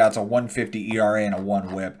 strikeouts, a 1.50 ERA, and a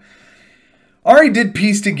 1 WHIP. Ari did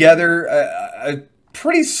piece together a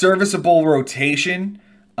pretty serviceable rotation.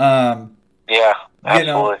 Yeah,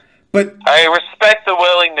 absolutely. But I respect the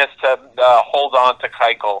willingness to hold on to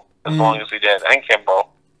Keuchel as long as he did, and Kimbrel.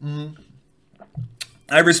 Mm-hmm.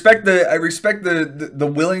 I respect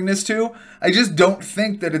the willingness to. I just don't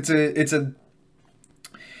think that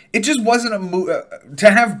it just wasn't a move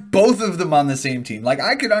to have both of them on the same team. Like,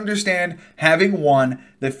 I could understand having one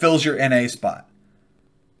that fills your NA spot.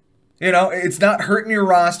 It's not hurting your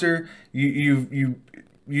roster. You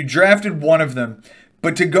drafted one of them,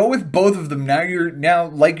 but to go with both of them now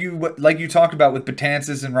like you talked about with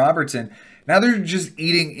Betances and Robertson. Now they're just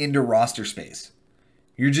eating into roster space.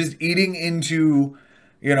 You're just eating into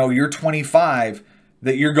your 25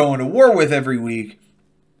 that you're going to war with every week,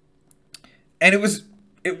 and it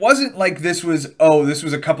wasn't like this was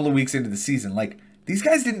a couple of weeks into the season. Like, these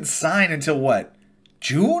guys didn't sign until what?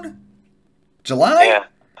 June? July? Yeah.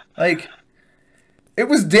 Like, it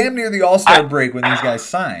was damn near the All-Star break when these guys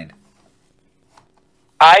signed.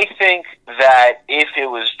 I think that if it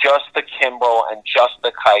was just the Kimbrel and just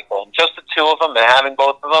the Keuchel, and just the 2 of them and having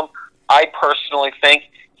both of them, I personally think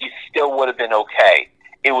he still would have been okay.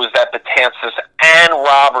 It was that Betances and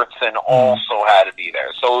Robertson also had to be there.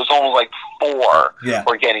 So it was almost like 4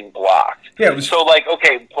 were getting blocked. Yeah, so,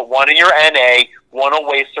 okay, put one in your NA, one will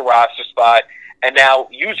waste a roster spot, and now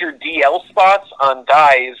use your DL spots on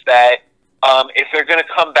guys that, if they're going to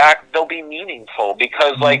come back, they'll be meaningful.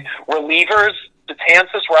 Because, relievers,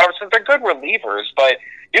 Betances, Robertson, they're good relievers, but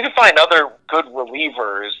you can find other good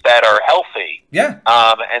relievers that are healthy,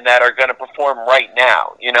 and that are going to perform right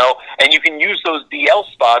now, and you can use those DL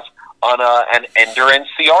spots on an Ender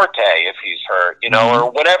Inciarte if he's hurt, or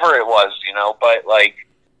whatever it was, but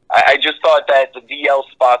I just thought that the DL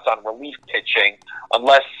spots on relief pitching,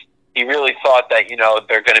 unless he really thought that,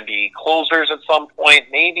 they're going to be closers at some point,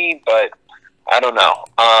 maybe, but I don't know.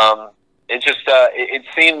 It just, it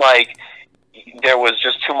seemed like there was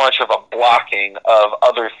just too much of a blocking of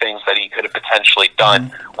other things that he could have potentially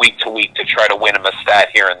done week to week to try to win him a stat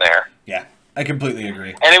here and there. Yeah, I completely agree.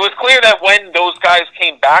 And it was clear that when those guys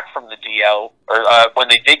came back from the DL, or when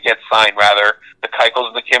they did get signed, rather, the Keuchels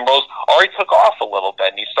and the Kimbrels, Ari took off a little bit,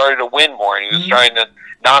 and he started to win more, and he was trying to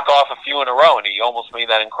knock off a few in a row, and he almost made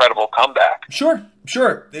that incredible comeback. Sure.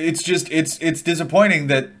 It's just, it's disappointing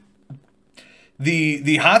that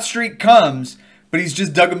the hot streak comes, but he's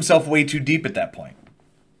just dug himself way too deep at that point,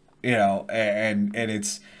 and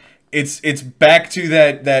it's back to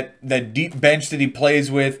that deep bench that he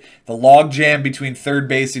plays with, the log jam between third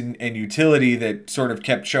base and utility that sort of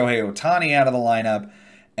kept Shohei Ohtani out of the lineup,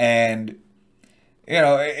 and it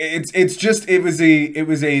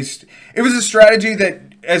was a strategy that,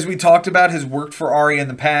 as we talked about, has worked for Ari in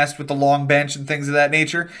the past with the long bench and things of that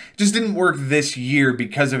nature. It just didn't work this year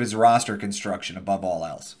because of his roster construction above all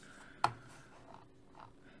else.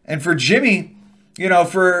 And for Jimmy,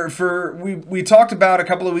 we talked about a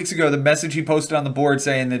couple of weeks ago the message he posted on the board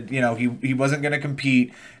saying that, he wasn't going to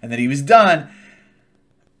compete and that he was done.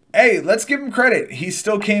 Hey, let's give him credit. He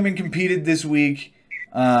still came and competed this week.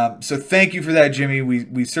 So thank you for that, Jimmy.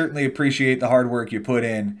 We certainly appreciate the hard work you put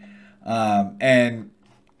in. And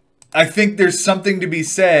I think there's something to be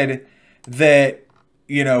said that,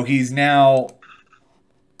 he's now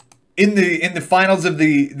in the finals of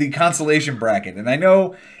the consolation bracket. And I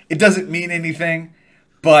know it doesn't mean anything,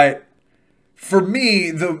 but for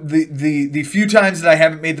me, the few times that I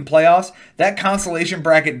haven't made the playoffs, that consolation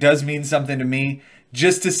bracket does mean something to me,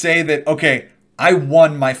 just to say that, okay, I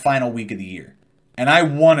won my final week of the year, and I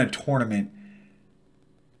won a tournament.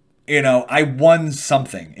 I won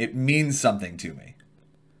something. It means something to me.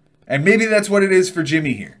 And maybe that's what it is for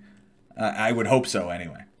Jimmy here. I would hope so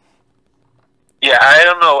anyway. Yeah, I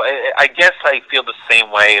don't know. I guess I feel the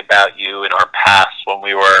same way about you in our past when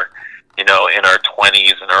we were, in our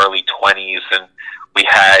 20s and early 20s, and we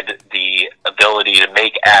had the ability to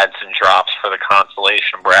make adds and drops for the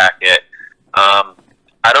consolation bracket.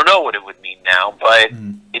 I don't know what it would mean now, but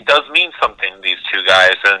it does mean something to these two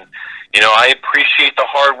guys, and I appreciate the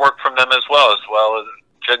hard work from them as well as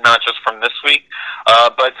not just from this week,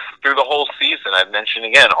 but through the whole season. I've mentioned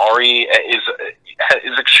again, Ari is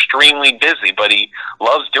extremely busy, but he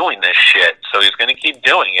loves doing this shit, so he's going to keep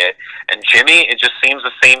doing it. And Jimmy, it just seems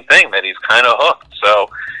the same thing, that he's kind of hooked. So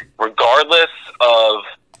regardless of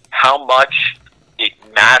how much it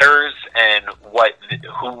matters and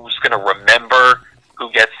who's going to remember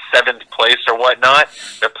who gets 7th place or whatnot,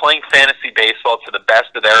 they're playing fantasy baseball to the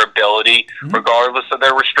best of their ability, regardless of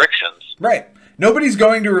their restrictions. Right. Nobody's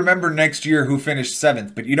going to remember next year who finished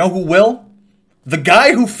 7th, but you know who will? The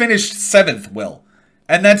guy who finished 7th will.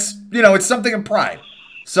 And that's, it's something of pride.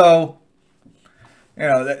 So,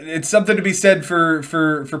 it's something to be said for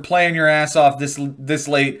playing your ass off this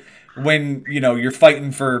late when, you're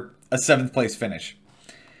fighting for a 7th place finish.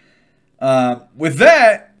 With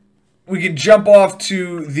that, we can jump off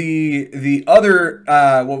to the other,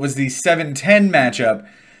 what was the 7-10 matchup.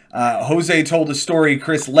 Jose told a story,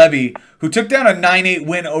 Chris Levy, who took down a 9-8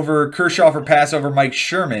 win over Kershaw for pass over Mike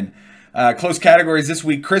Sherman. Close categories this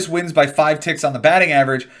week. Chris wins by 5 ticks on the batting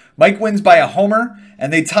average. Mike wins by a homer,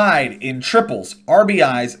 and they tied in triples,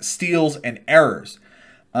 RBIs, steals, and errors.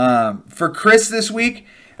 For Chris this week,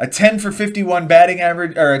 a 10 for 51 batting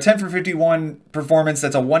average, or a 10 for 51 performance.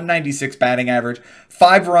 That's a 196 batting average.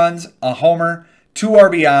 5 runs, a homer, 2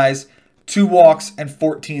 RBIs, 2 walks, and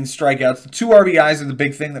 14 strikeouts. The 2 RBIs are the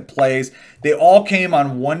big thing that plays. They all came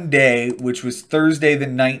on one day, which was Thursday the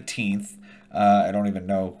 19th. I don't even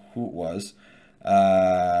know who it was.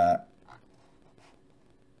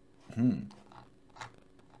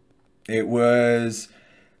 It was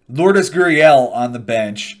Lourdes Gurriel on the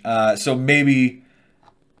bench. So maybe...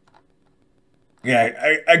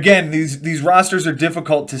 Yeah, again, these rosters are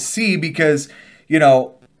difficult to see because,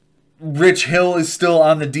 Rich Hill is still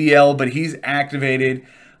on the DL, but he's activated.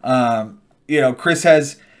 Chris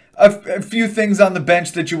has a few things on the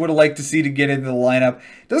bench that you would have liked to see to get into the lineup.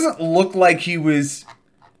 Doesn't look like he was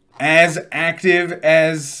as active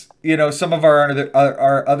as, some of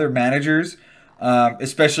our other managers,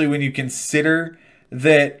 especially when you consider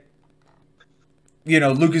that,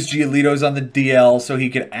 Lucas Giolito's on the DL, so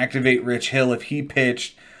he could activate Rich Hill if he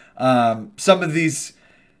pitched. Some of these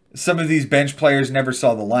bench players never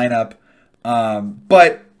saw the lineup,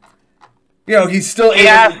 but he's still. He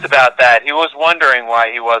asked about that. He was wondering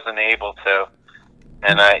why he wasn't able to,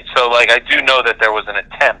 and I do know that there was an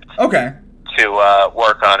attempt. Okay. To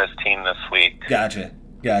work on his team this week. Gotcha.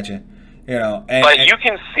 You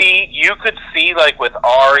could see like with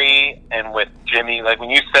Ari and with Jimmy, like when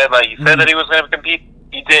you said that he was going to compete,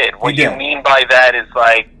 he did. What you mean by that is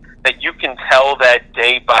like that you can tell that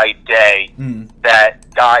day by day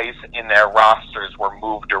that guys in their rosters were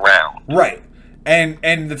moved around. Right.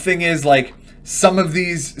 And the thing is, like, some of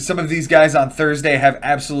these guys on Thursday have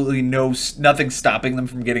absolutely nothing stopping them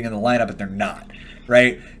from getting in the lineup, but they're not.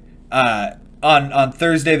 Right? On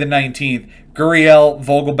Thursday the 19th, Gurriel,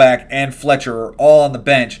 Vogelback, and Fletcher are all on the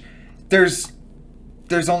bench. There's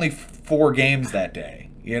only 4 games that day.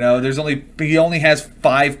 He only has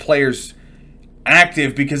 5 players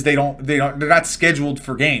active because they're not scheduled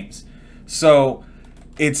for games. So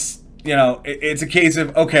it's a case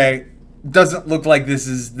of, okay, doesn't look like this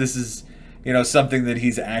is something that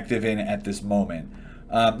he's active in at this moment.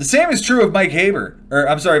 The same is true of Mike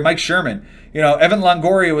Sherman. Evan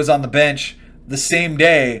Longoria was on the bench the same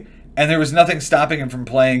day, and there was nothing stopping him from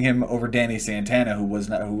playing him over Danny Santana, who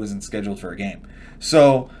wasn't scheduled for a game.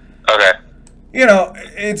 So, okay,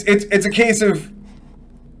 it's a case of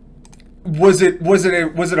was it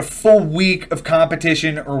a full week of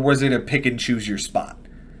competition, or was it a pick and choose your spot?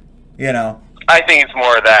 I think it's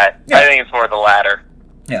more of that. Yeah. I think it's more of the latter.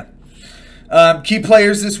 Yeah. Key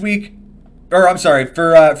players this week. Or I'm sorry,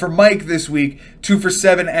 for Mike this week, 2 for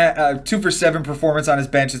 7 performance on his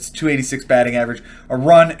bench. It's 286 batting average, a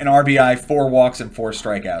run, an RBI, 4 walks, and 4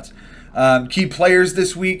 strikeouts. Key players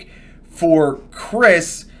this week for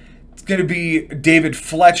Chris, it's going to be David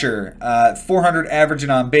Fletcher, 400 average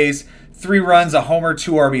and on base, 3 runs, a homer,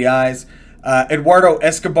 2 RBIs. Eduardo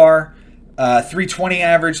Escobar, 320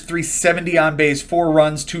 average, 370 on base, 4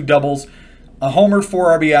 runs, 2 doubles, a homer,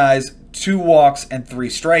 4 RBIs, 2 walks, and 3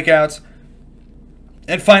 strikeouts.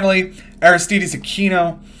 And finally, Aristides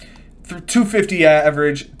Aquino, 250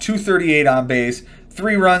 average, 238 on base,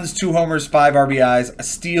 3 runs, 2 homers, 5 RBIs, a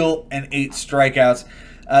steal, and 8 strikeouts.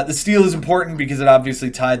 The steal is important because it obviously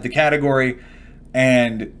tied the category,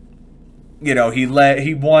 and he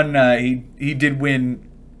did win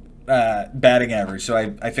batting average. So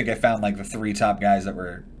I think I found like the 3 top guys that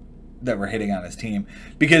were hitting on his team,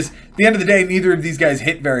 because at the end of the day, neither of these guys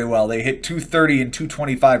hit very well. They hit 230 and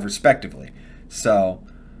 225 respectively. So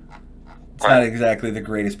it's not exactly the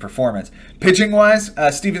greatest performance. Pitching-wise,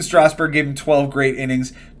 Steven Strasburg gave him 12 great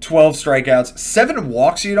innings, 12 strikeouts, 7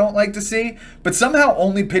 walks you don't like to see, but somehow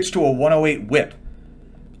only pitched to a 108 whip.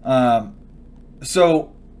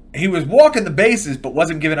 So he was walking the bases, but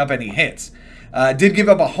wasn't giving up any hits. Did give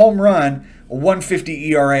up a home run, a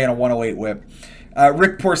 150 ERA, and a 108 whip.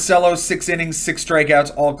 Rick Porcello, 6 innings, 6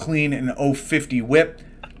 strikeouts, all clean, and 050 whip.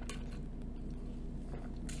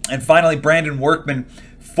 And finally, Brandon Workman,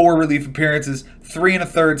 4 relief appearances, 3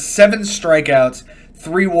 1/3, 7 strikeouts,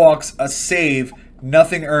 3 walks, a save,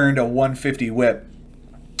 nothing earned, a 150 whip.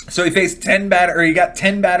 So he faced he got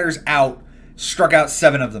 10 batters out, struck out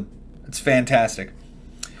 7 of them. That's fantastic.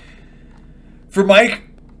 For Mike,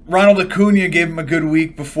 Ronald Acuna gave him a good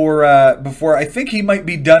week before I think he might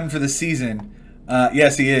be done for the season.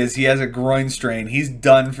 Yes, he is. He has a groin strain. He's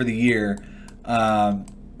done for the year.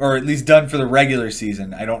 Or at least done for the regular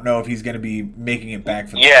season. I don't know if he's going to be making it back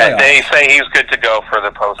for the playoffs. They say he's good to go for the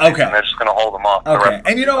postseason. Okay. They're just going to hold him off. Okay.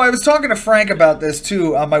 And I was talking to Frank about this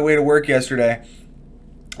too on my way to work yesterday.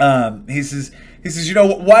 He says,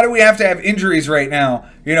 why do we have to have injuries right now?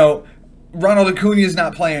 Ronald Acuna's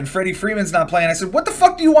not playing. Freddie Freeman's not playing. I said, what the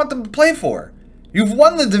fuck do you want them to play for? You've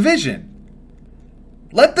won the division.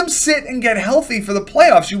 Let them sit and get healthy for the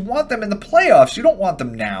playoffs. You want them in the playoffs. You don't want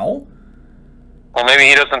them now. Well, maybe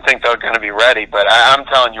he doesn't think they're going to be ready, but I'm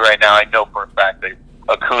telling you right now, I know for a fact that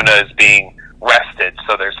Acuna is being rested,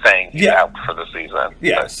 so they're saying he's out for the season.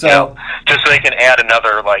 Yeah, but, just so they can add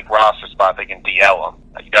another roster spot, they can DL him.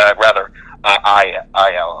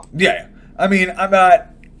 IL him. Yeah, I mean, I'm not.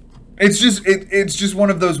 It's just one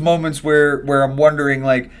of those moments where I'm wondering,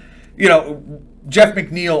 Jeff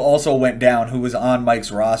McNeil also went down, who was on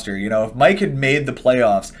Mike's roster. If Mike had made the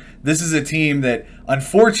playoffs, this is a team that,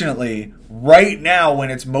 unfortunately, right now when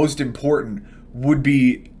it's most important, would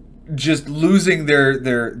be just losing their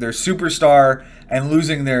superstar and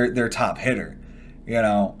losing their top hitter.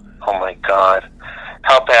 Oh my God,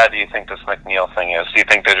 how bad do you think this McNeil thing is? Do you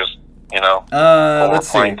think they're just let's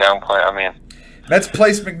see. downplay? I mean, Mets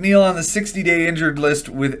placed McNeil on the 60-day injured list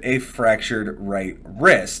with a fractured right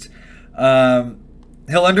wrist.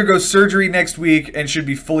 He'll undergo surgery next week and should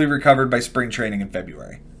be fully recovered by spring training in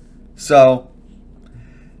February. So,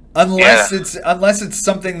 unless it's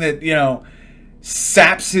something that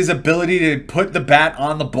saps his ability to put the bat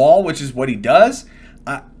on the ball, which is what he does,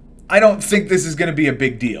 I don't think this is going to be a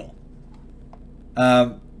big deal.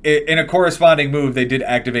 In a corresponding move, they did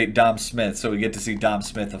activate Dom Smith, so we get to see Dom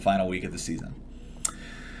Smith the final week of the season.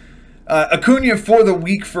 Acuna for the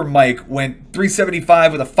week for Mike went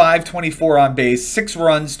 375 with a 524 on base, 6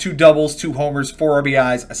 runs, 2 doubles, 2 homers, 4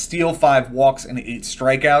 RBIs, a steal, 5 walks, and 8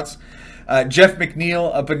 strikeouts. Jeff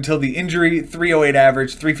McNeil, up until the injury, 308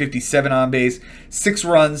 average, 357 on base, 6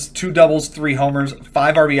 runs, 2 doubles, 3 homers,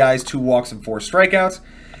 5 RBIs, 2 walks, and 4 strikeouts.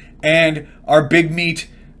 And our big meat,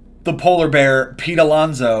 the polar bear, Pete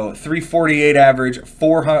Alonso, 348 average,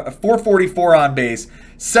 444 on base,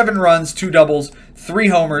 7 runs, 2 doubles, 3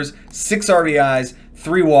 homers, 6 RBIs,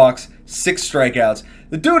 3 walks, 6 strikeouts.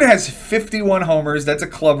 The dude has 51 homers. That's a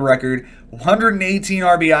club record. 118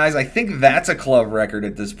 RBIs. I think that's a club record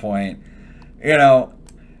at this point.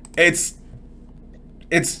 It's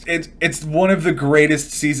one of the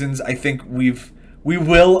greatest seasons I think we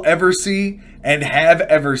will ever see and have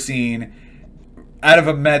ever seen out of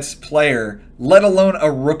a Mets player, let alone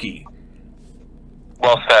a rookie.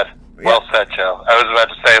 Well said. Well said, Joe. I was about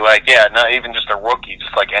to say, not even just a rookie,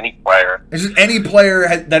 just like any player. It's just any player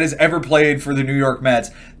that has ever played for the New York Mets.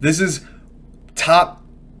 This is top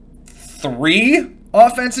 3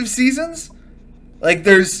 offensive seasons.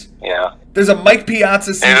 There's a Mike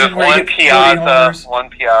Piazza season where he hit 40 homers. One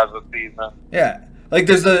Piazza season. Yeah.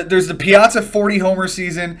 There's the Piazza 40 homer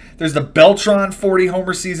season. There's the Beltran 40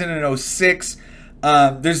 homer season in 2006.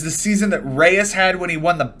 There's the season that Reyes had when he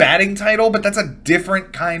won the batting title, but that's a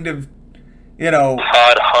different kind of,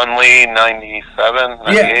 Todd Hundley, 97,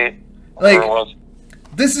 98. Yeah.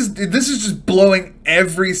 This is just blowing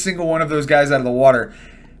every single one of those guys out of the water.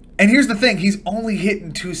 And here's the thing, he's only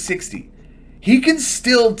hitting 260. He can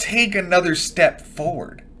still take another step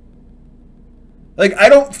forward. I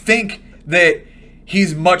don't think that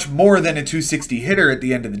he's much more than a 260 hitter at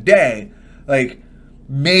the end of the day.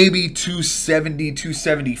 maybe 270,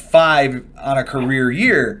 275 on a career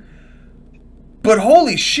year. But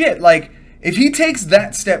holy shit, like, if he takes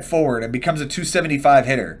that step forward and becomes a 275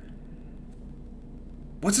 hitter,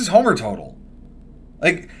 what's his homer total?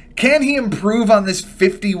 Like, can he improve on this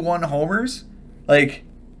 51 homers? Like,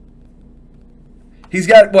 he's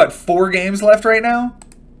got, what, 4 games left right now?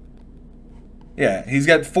 Yeah, he's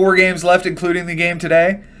got 4 games left, including the game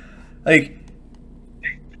today. Like,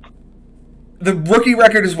 the rookie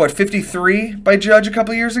record is, what, 53 by Judge a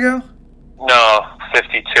couple years ago? No,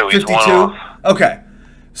 52. He's 52? one off. Okay.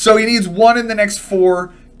 So he needs 1 in the next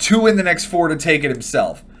 4, 2 in the next 4 to take it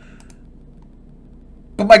himself.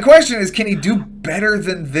 But my question is, can he do better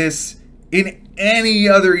than this in any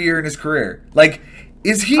other year in his career? Like,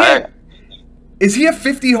 is he a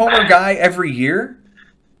 50 homer guy every year?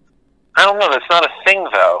 I don't know. That's not a thing,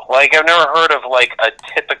 though. Like, I've never heard of, like, a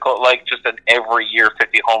typical, like, just an every year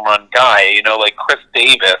 50 home run guy. You know, like Chris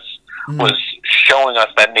Davis was showing us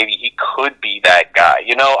that maybe he could be that guy.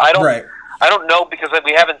 You know, I don't know, because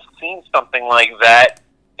we haven't seen something like that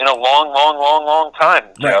in a long time,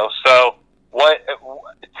 you know. So, what,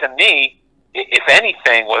 to me, if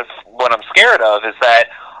anything, what I'm scared of is that,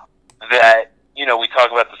 you know, we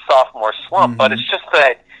talk about the sophomore slump, but it's just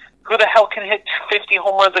that who the hell can hit 50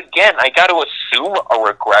 home runs again? I got to assume a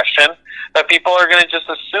regression, that people are going to just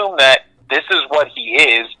assume that this is what he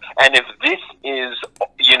is, and if this is,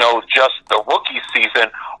 you know, just the rookie season,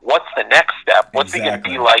 what's the next step? What's he going to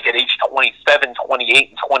be like at age 27, 28,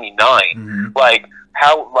 and 29? Like,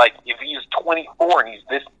 how, like, if he's 24 and he's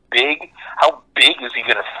this big, how big is he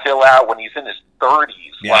going to fill out when he's in his 30s?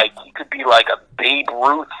 Yeah. Like, he could be like a Babe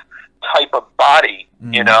Ruth type of body,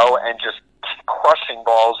 you know, and just crushing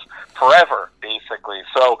balls forever, basically.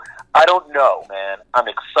 So, I don't know, man. I'm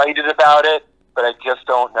excited about it, but I just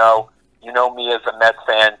don't know. You know me as a Mets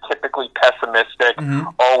fan, typically pessimistic,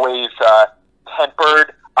 always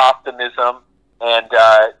tempered optimism, and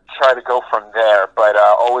try to go from there. But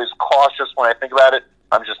always cautious when I think about it.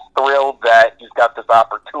 I'm just thrilled that he's got this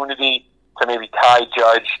opportunity to maybe tie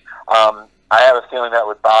Judge. I have a feeling that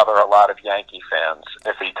would bother a lot of Yankee fans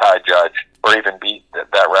if he tied Judge, or even beat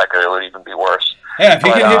that record. It would even be worse. Yeah, if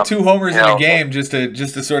he can hit 2 homers in a game just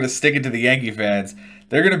to sort of stick it to the Yankee fans,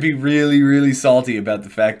 they're going to be really, really salty about the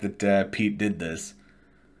fact that Pete did this.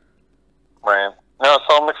 Right. No,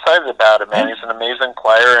 so I'm excited about it, man. He's an amazing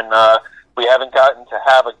player, and we haven't gotten to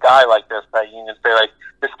have a guy like this that you can say, like,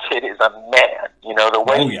 this kid is a man. You know, the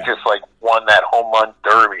way he just, like, won that home run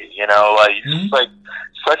derby, you know, like, he's just, like,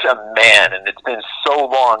 such a man, and it's been so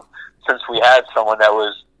long since we had someone that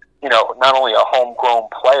was, you know, not only a homegrown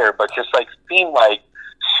player, but just, like, seemed, like,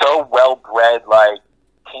 so well-bred, like,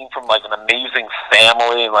 came from, like, an amazing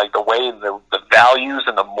family, and, like, the way the values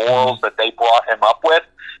and the morals that they brought him up with.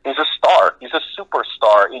 He's a star. He's a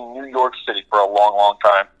superstar in New York City for a long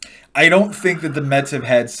time. I don't think that the Mets have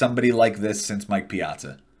had somebody like this since Mike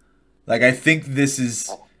Piazza. Like, I think this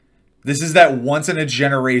is that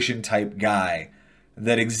once-in-a-generation type guy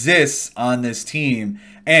that exists on this team.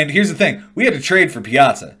 And here's the thing. We had to trade for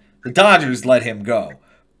Piazza. The Dodgers let him go.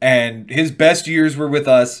 And his best years were with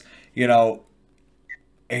us. You know,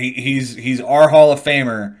 he's our Hall of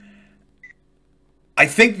Famer. I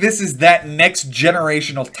think this is that next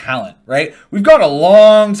generational talent, right? We've gone a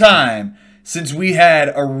long time since we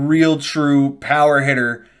had a real true power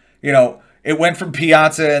hitter. You know, it went from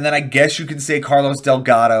Piazza, and then I guess you can say Carlos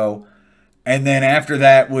Delgado. And then after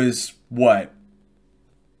that was what?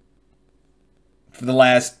 For the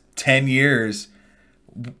last 10 years,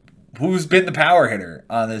 who's been the power hitter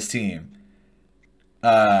on this team? No,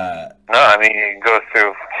 I mean, you can go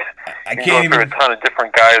through... I can't even... a ton of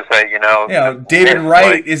different guys that, you know... David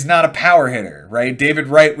Wright is not a power hitter, right? David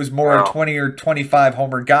Wright was more a 20 or 25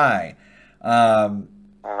 homer guy.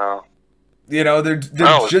 No. You know, they're it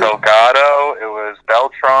was Delgado, it was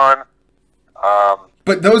Beltran.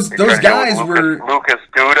 But those guys were... Lucas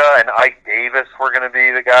Duda and Ike Davis were going to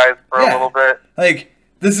be the guys for a little bit. Like,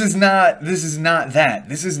 this is not that.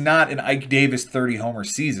 This is not an Ike Davis 30 homer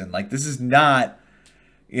season. Like, this is not...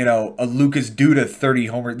 You know, a Lucas Duda 30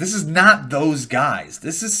 homer. This is not those guys.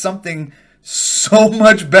 This is something so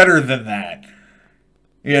much better than that.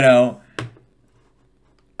 You know,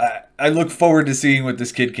 I look forward to seeing what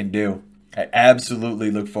this kid can do. I absolutely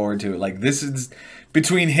look forward to it. Like, this is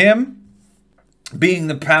between him being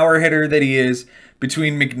the power hitter that he is,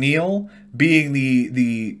 between McNeil being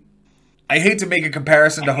the I hate to make a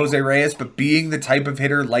comparison to Jose Reyes, but being the type of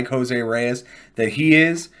hitter like Jose Reyes that he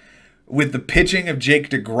is, with the pitching of Jake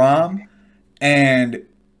DeGrom, and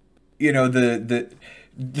you know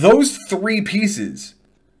those 3 pieces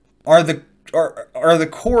are the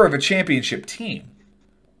core of a championship team.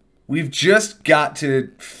 We've just got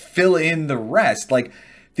to fill in the rest. Like,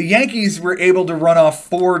 the Yankees were able to run off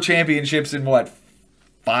 4 championships in,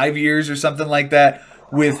 5 years or something like that,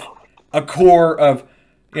 with a core of,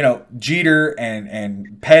 Jeter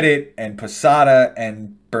and Pettit and Posada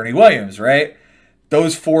and Bernie Williams, right?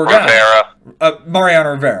 Those 4 guys.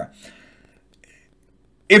 Mariano Rivera.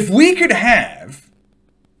 If we could have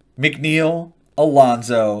McNeil,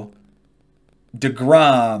 Alonso,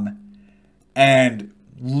 DeGrom, and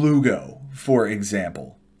Lugo, for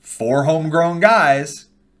example, 4 homegrown guys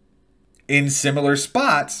in similar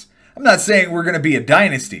spots, I'm not saying we're going to be a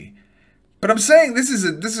dynasty, but I'm saying this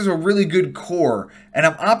is a really good core, and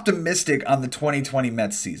I'm optimistic on the 2020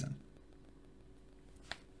 Mets season.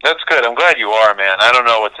 That's good. I'm glad you are, man. I don't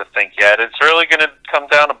know what to think yet. It's really going to come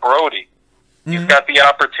down to Brody. He's got the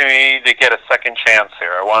opportunity to get a second chance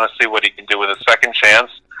here. I want to see what he can do with a second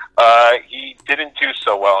chance. He didn't do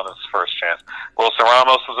so well in his first chance. Wilson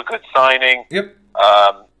Ramos was a good signing. Yep.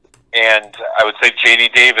 And I would say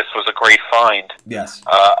J.D. Davis was a great find. Yes.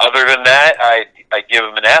 Other than that, I give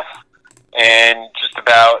him an F. And just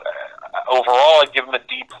about overall, I'd give him a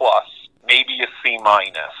D+, maybe a C-.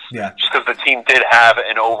 Yeah. Just because the team did have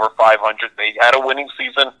an over 500. They had a winning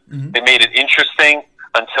season. Mm-hmm. They made it interesting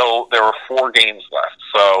until there were 4 games left.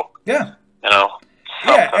 So, yeah.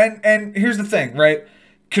 Something. And here's the thing, right?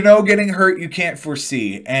 Cano getting hurt, you can't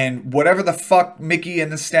foresee. And whatever the fuck Mickey and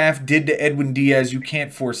the staff did to Edwin Diaz, you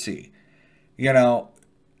can't foresee. The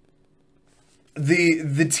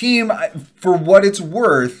team, for what it's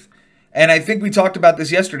worth, and I think we talked about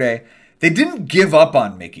this yesterday, they didn't give up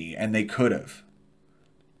on Mickey, and they could have.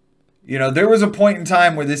 There was a point in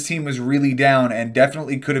time where this team was really down and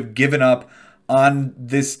definitely could have given up on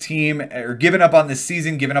this team, or given up on this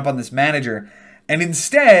season, given up on this manager. And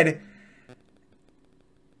instead,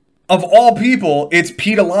 of all people, it's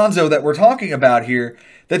Pete Alonso that we're talking about here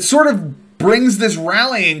that sort of brings this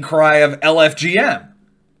rallying cry of LFGM.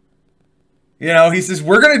 He says,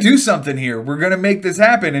 we're going to do something here. We're going to make this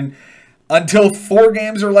happen. And until 4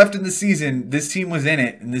 games are left in the season, this team was in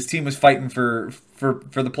it, and this team was fighting for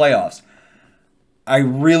the playoffs. I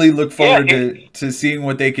really look forward to seeing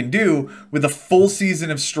what they can do with a full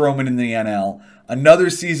season of Stroman in the NL, another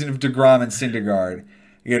season of DeGrom and Syndergaard,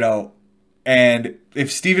 and if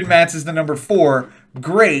Steven Matz is the number 4,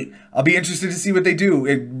 great. I'll be interested to see what they do.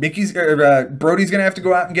 Brody's going to have to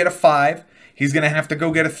go out and get a 5. He's going to have to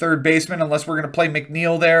go get a third baseman unless we're going to play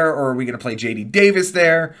McNeil there, or are we going to play J.D. Davis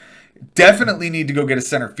there? Definitely need to go get a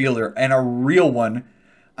center fielder, and a real one.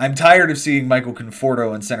 I'm tired of seeing Michael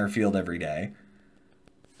Conforto in center field every day.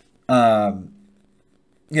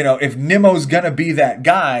 If Nimmo's going to be that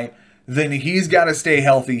guy, then he's got to stay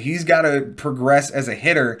healthy. He's got to progress as a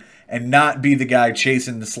hitter and not be the guy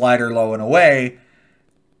chasing the slider low and away.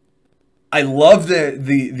 I love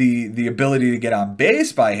the ability to get on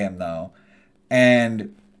base by him, though.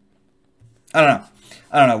 And I don't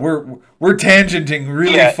know. We're tangenting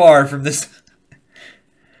really far from this.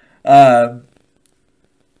 Bring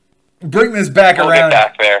this back around. We'll get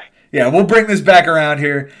back there. Yeah, we'll bring this back around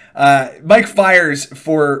here. Mike Fiers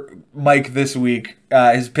for Mike this week,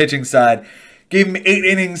 his pitching side. Gave him 8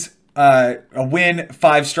 innings, a win,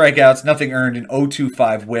 5 strikeouts, nothing earned, an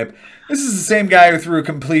 0.25 whip. This is the same guy who threw a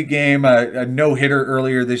complete game, a no-hitter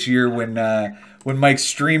earlier this year when Mike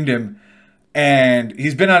streamed him. And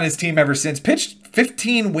he's been on his team ever since. Pitched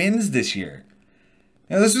 15 wins this year.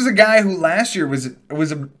 This was a guy who last year was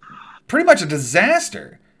pretty much a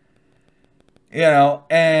disaster.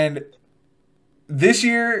 And this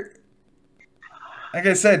year, like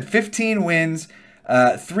I said, 15 wins,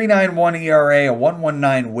 3.91 ERA, a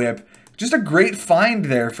 1.19 whip. Just a great find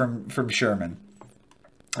there from Sherman.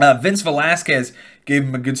 Vince Velasquez gave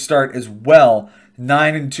him a good start as well. 2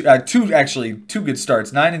 good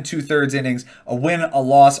starts. 9 2/3 innings, a win, a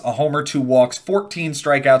loss, a homer, 2 walks, 14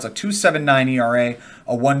 strikeouts, a 2.79 ERA,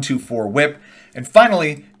 a 1.24 whip. And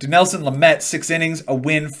finally, Dinelson Lamet, 6 innings, a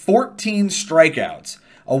win, 14 strikeouts,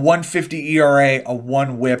 a 1.50 ERA, a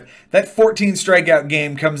 1 whip. That 14 strikeout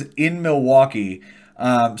game comes in Milwaukee.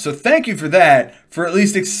 So thank you for that, for at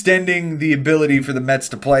least extending the ability for the Mets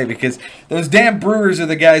to play, because those damn Brewers are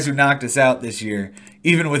the guys who knocked us out this year,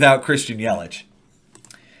 even without Christian Yelich.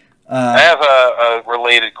 I have a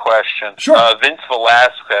related question. Sure. Vince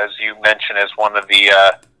Velasquez, you mentioned as one of the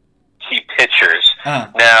key pitchers.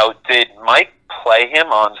 Now, did Mike play him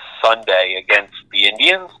on Sunday against the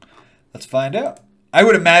Indians? Let's find out. I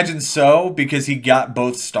would imagine so, because he got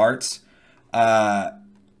both starts. So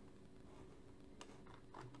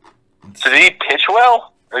did he pitch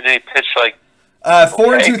well? Or did he pitch like...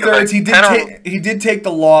 4 and Okay, 2/3. I He did take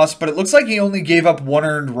the loss, but it looks like he only gave up 1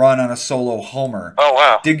 earned run on a solo homer. Oh,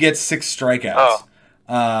 wow. Did get 6 strikeouts.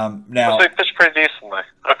 Oh. Now, So he pitched pretty decently.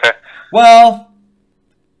 Okay. well,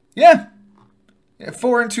 yeah,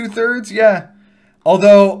 4 and 2/3. Yeah,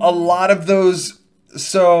 although a lot of those,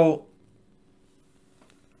 so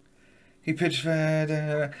he pitched.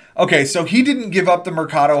 Okay, so he didn't give up the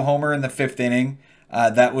Mercado homer in the 5th inning.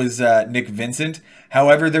 That was Nick Vincent.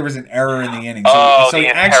 However, there was an error in the inning. So he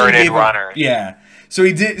actually gave runner. Yeah. So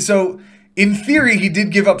he did. So in theory, he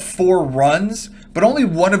did give up 4 runs, but only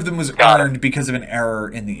one of them was earned because of an error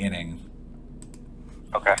in the inning.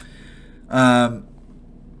 Okay.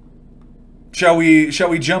 Shall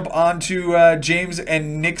we jump on to James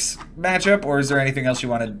and Nick's matchup, or is there anything else you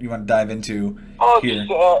want to dive into here? Just,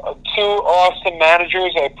 2 awesome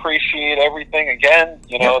managers. I appreciate everything. Again,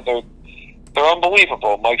 they're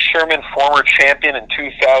unbelievable. Mike Sherman, former champion in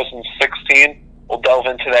 2016. We'll delve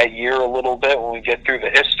into that year a little bit when we get through the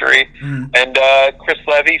history. And Chris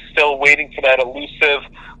Levy, still waiting for that elusive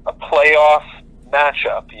playoff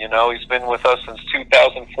matchup. He's been with us since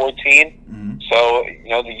 2014. So,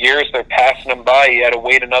 the years, they're passing him by. He had to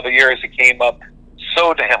wait another year as he came up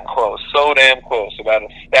so damn close, about a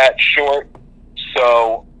stat short.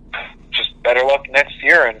 So, just better luck next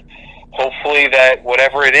year. And hopefully that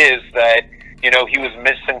whatever it is that, he was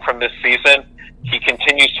missing from this season, he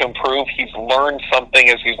continues to improve. He's learned something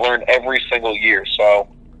as he's learned every single year. So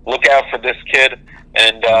look out for this kid.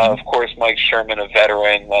 And, of course, Mike Sherman, a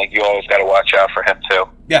veteran. You always got to watch out for him, too.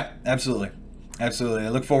 Yeah, absolutely. Absolutely. I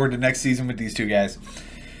look forward to next season with these two guys.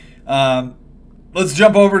 Let's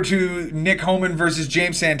jump over to Nick Homan versus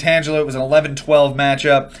James Santangelo. It was an 11-12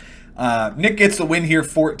 matchup. Nick gets the win here,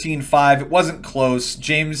 14-5. It wasn't close.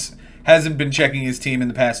 James hasn't been checking his team in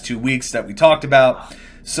the past 2 weeks that we talked about.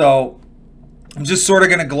 So I'm just sort of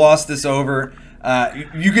going to gloss this over.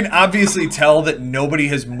 You can obviously tell that nobody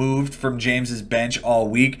has moved from James's bench all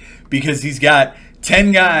week because he's got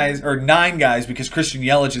 10 guys, or 9 guys, because Christian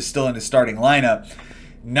Yelich is still in his starting lineup.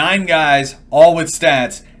 9 guys, all with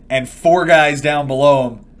stats, and 4 guys down below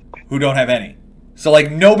him who don't have any. So,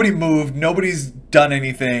 nobody moved. Nobody's done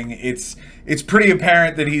anything. It's pretty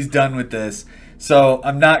apparent that he's done with this. So,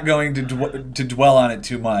 I'm not going to dwell on it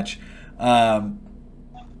too much.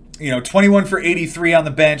 21 for 83 on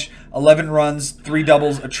the bench, 11 runs, 3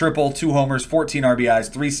 doubles, a triple, 2 homers, 14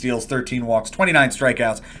 RBIs, 3 steals, 13 walks, 29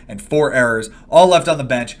 strikeouts, and 4 errors, all left on the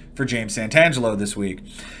bench for James Santangelo this week.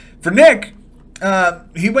 For Nick,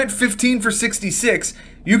 he went 15 for 66.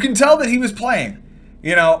 You can tell that he was playing.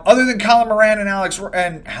 Other than Colin Moran and Alex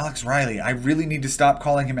Riley, I really need to stop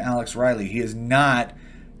calling him Alex Riley. He is not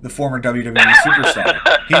the former WWE superstar.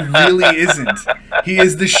 He really isn't.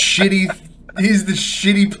 He's the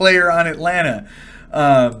shitty player on Atlanta.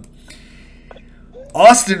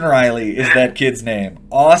 Austin Riley is that kid's name.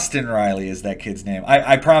 I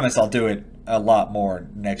promise I'll do it a lot more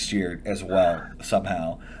next year as well,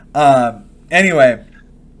 somehow. Anyway,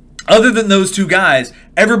 other than those 2 guys,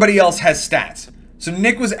 everybody else has stats. So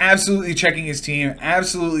Nick was absolutely checking his team,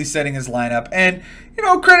 absolutely setting his lineup, and,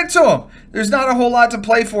 credit to him. There's not a whole lot to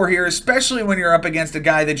play for here, especially when you're up against a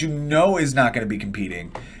guy that is not going to be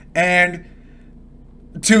competing. And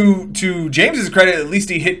to James's credit, at least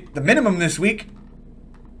he hit the minimum this week.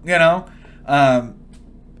 That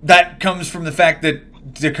comes from the fact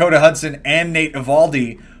that Dakota Hudson and Nate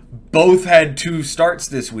Eovaldi both had 2 starts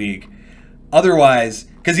this week. Otherwise,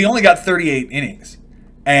 because he only got 38 innings,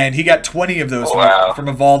 and he got 20 of those from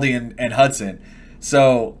Eovaldi and Hudson.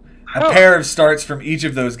 So a pair of starts from each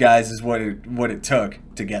of those guys is what it took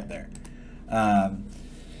to get there.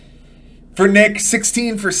 For Nick,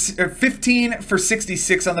 15 for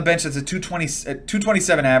 66 on the bench. That's a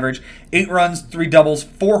 227 average. 8 runs, 3 doubles,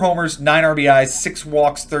 4 homers, 9 RBIs, 6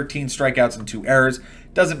 walks, 13 strikeouts, and 2 errors.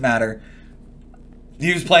 Doesn't matter.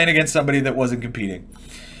 He was playing against somebody that wasn't competing.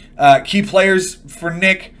 Key players for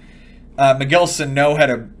Nick, Miguel Sano had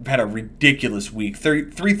a ridiculous week.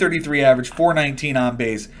 333 average, 419 on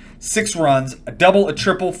base, 6 runs, a double, a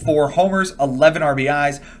triple, 4 homers, 11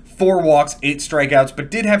 RBIs, 4 walks, 8 strikeouts,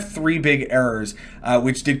 but did have 3 big errors,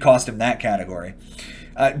 which did cost him that category.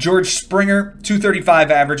 George Springer,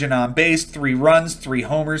 235 average and on base, 3 runs, 3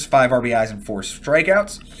 homers, 5 RBIs, and 4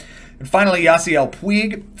 strikeouts. And finally, Yasiel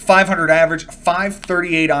Puig, 500 average,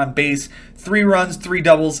 538 on base, 3 runs, 3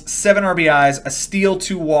 doubles, 7 RBIs, a steal,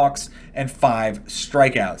 2 walks, and 5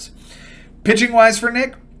 strikeouts. Pitching-wise for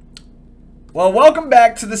Nick, well, welcome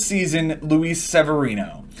back to the season, Luis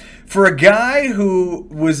Severino. For a guy who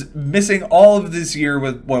was missing all of this year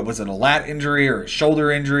with, what was it, a lat injury or a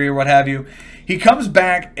shoulder injury or what have you, he comes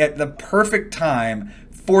back at the perfect time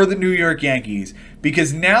for the New York Yankees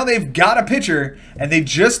because now they've got a pitcher and they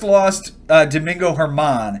just lost Domingo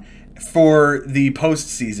Germán for the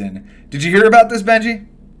postseason. Did you hear about this, Benji?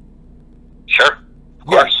 Sure, of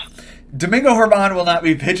course. Domingo Germán will not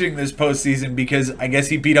be pitching this postseason because I guess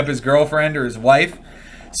he beat up his girlfriend or his wife.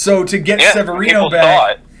 So to get Severino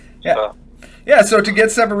back, so to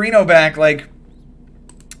get Severino back, like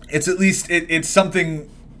it's at least it's something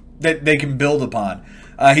that they can build upon.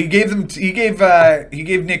 He gave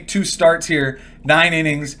Nick 2 starts here, 9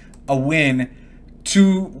 innings, a win,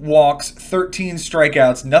 2 walks, 13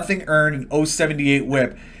 strikeouts, nothing earned, an .078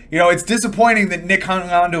 WHIP. You know, it's disappointing that Nick hung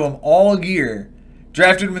on to him all year,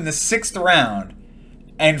 drafted him in the 6th round,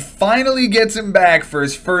 and finally gets him back for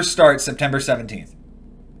his first start September 17th.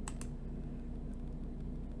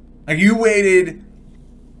 Like, you waited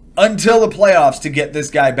until the playoffs to get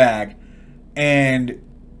this guy back, and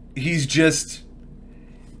he's just...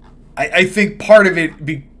 I think part of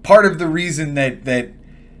the reason that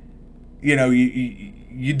you know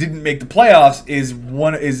you didn't make the playoffs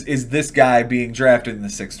is this guy being drafted in the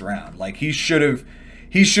 6th round. Like he should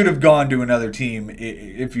have gone to another team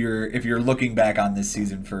if you're looking back on this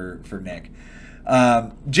season for Nick.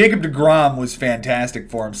 Jacob deGrom was fantastic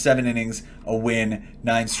for him. 7 innings, a win,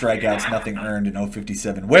 9 strikeouts, nothing earned, an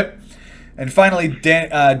 .057 WHIP. And finally,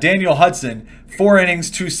 Daniel Hudson, 4 innings,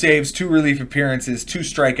 2 saves, 2 relief appearances, 2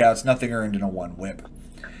 strikeouts, nothing earned, and a 1 WHIP.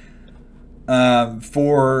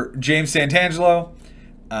 For James Santangelo,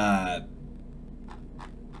 I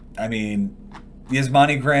mean,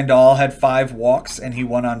 Yasmani Grandal had 5 walks, and he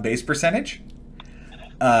won on base percentage.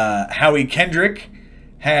 Howie Kendrick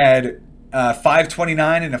had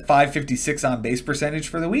 529 and a 556 on base percentage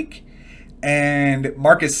for the week. And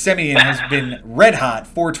Marcus Semien has been red hot,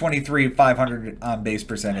 423, 500 on base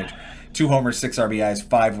percentage, 2 homers, 6 RBIs,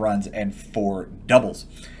 5 runs, and 4 doubles.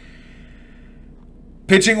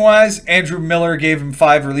 Pitching wise, Andrew Miller gave him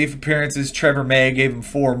 5 relief appearances, Trevor May gave him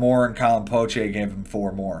 4 more, and Colin Poche gave him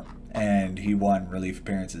 4 more. And he won relief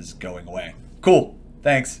appearances going away. Cool.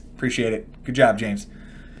 Thanks. Appreciate it. Good job, James.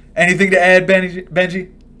 Anything to add, Benji?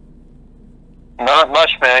 Not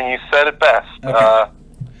much, man. You said it best. Okay.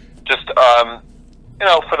 You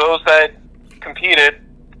know, for those that competed,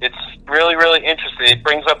 it's really, really interesting. It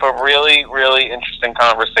brings up a really, really interesting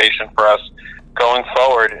conversation for us going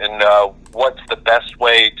forward and what's the best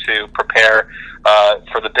way to prepare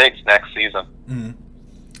for the bigs next season. Mm-hmm.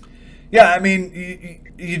 Yeah, I mean,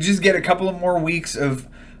 you just get a couple of more weeks of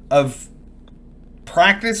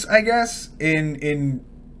practice, I guess, in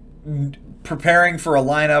preparing for a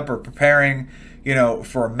lineup or preparing, you know,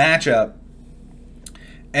 for a matchup.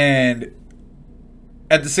 And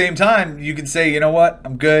at the same time, you can say, you know what,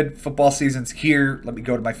 I'm good. Football season's here. Let me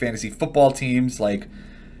go to my fantasy football teams. Like,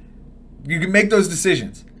 you can make those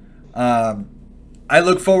decisions. I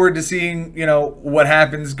look forward to seeing, you know, what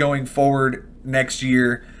happens going forward next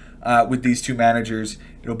year with these 2 managers.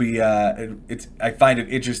 It'll be, I find it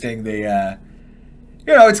interesting. They,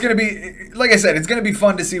 you know, it's going to be, like I said, it's going to be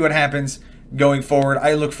fun to see what happens going forward.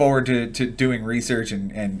 I look forward to doing research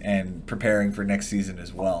and preparing for next season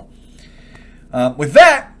as well. With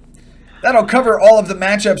that, that'll cover all of the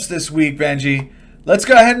matchups this week, Benji. Let's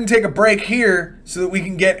go ahead and take a break here so that we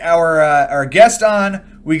can get our guest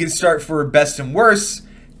on. We can start for best and worst,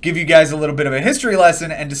 give you guys a little bit of a history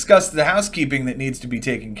lesson, and discuss the housekeeping that needs to be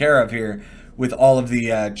taken care of here with all of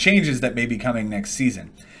the changes that may be coming next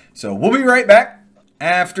season. So we'll be right back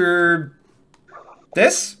after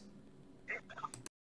this.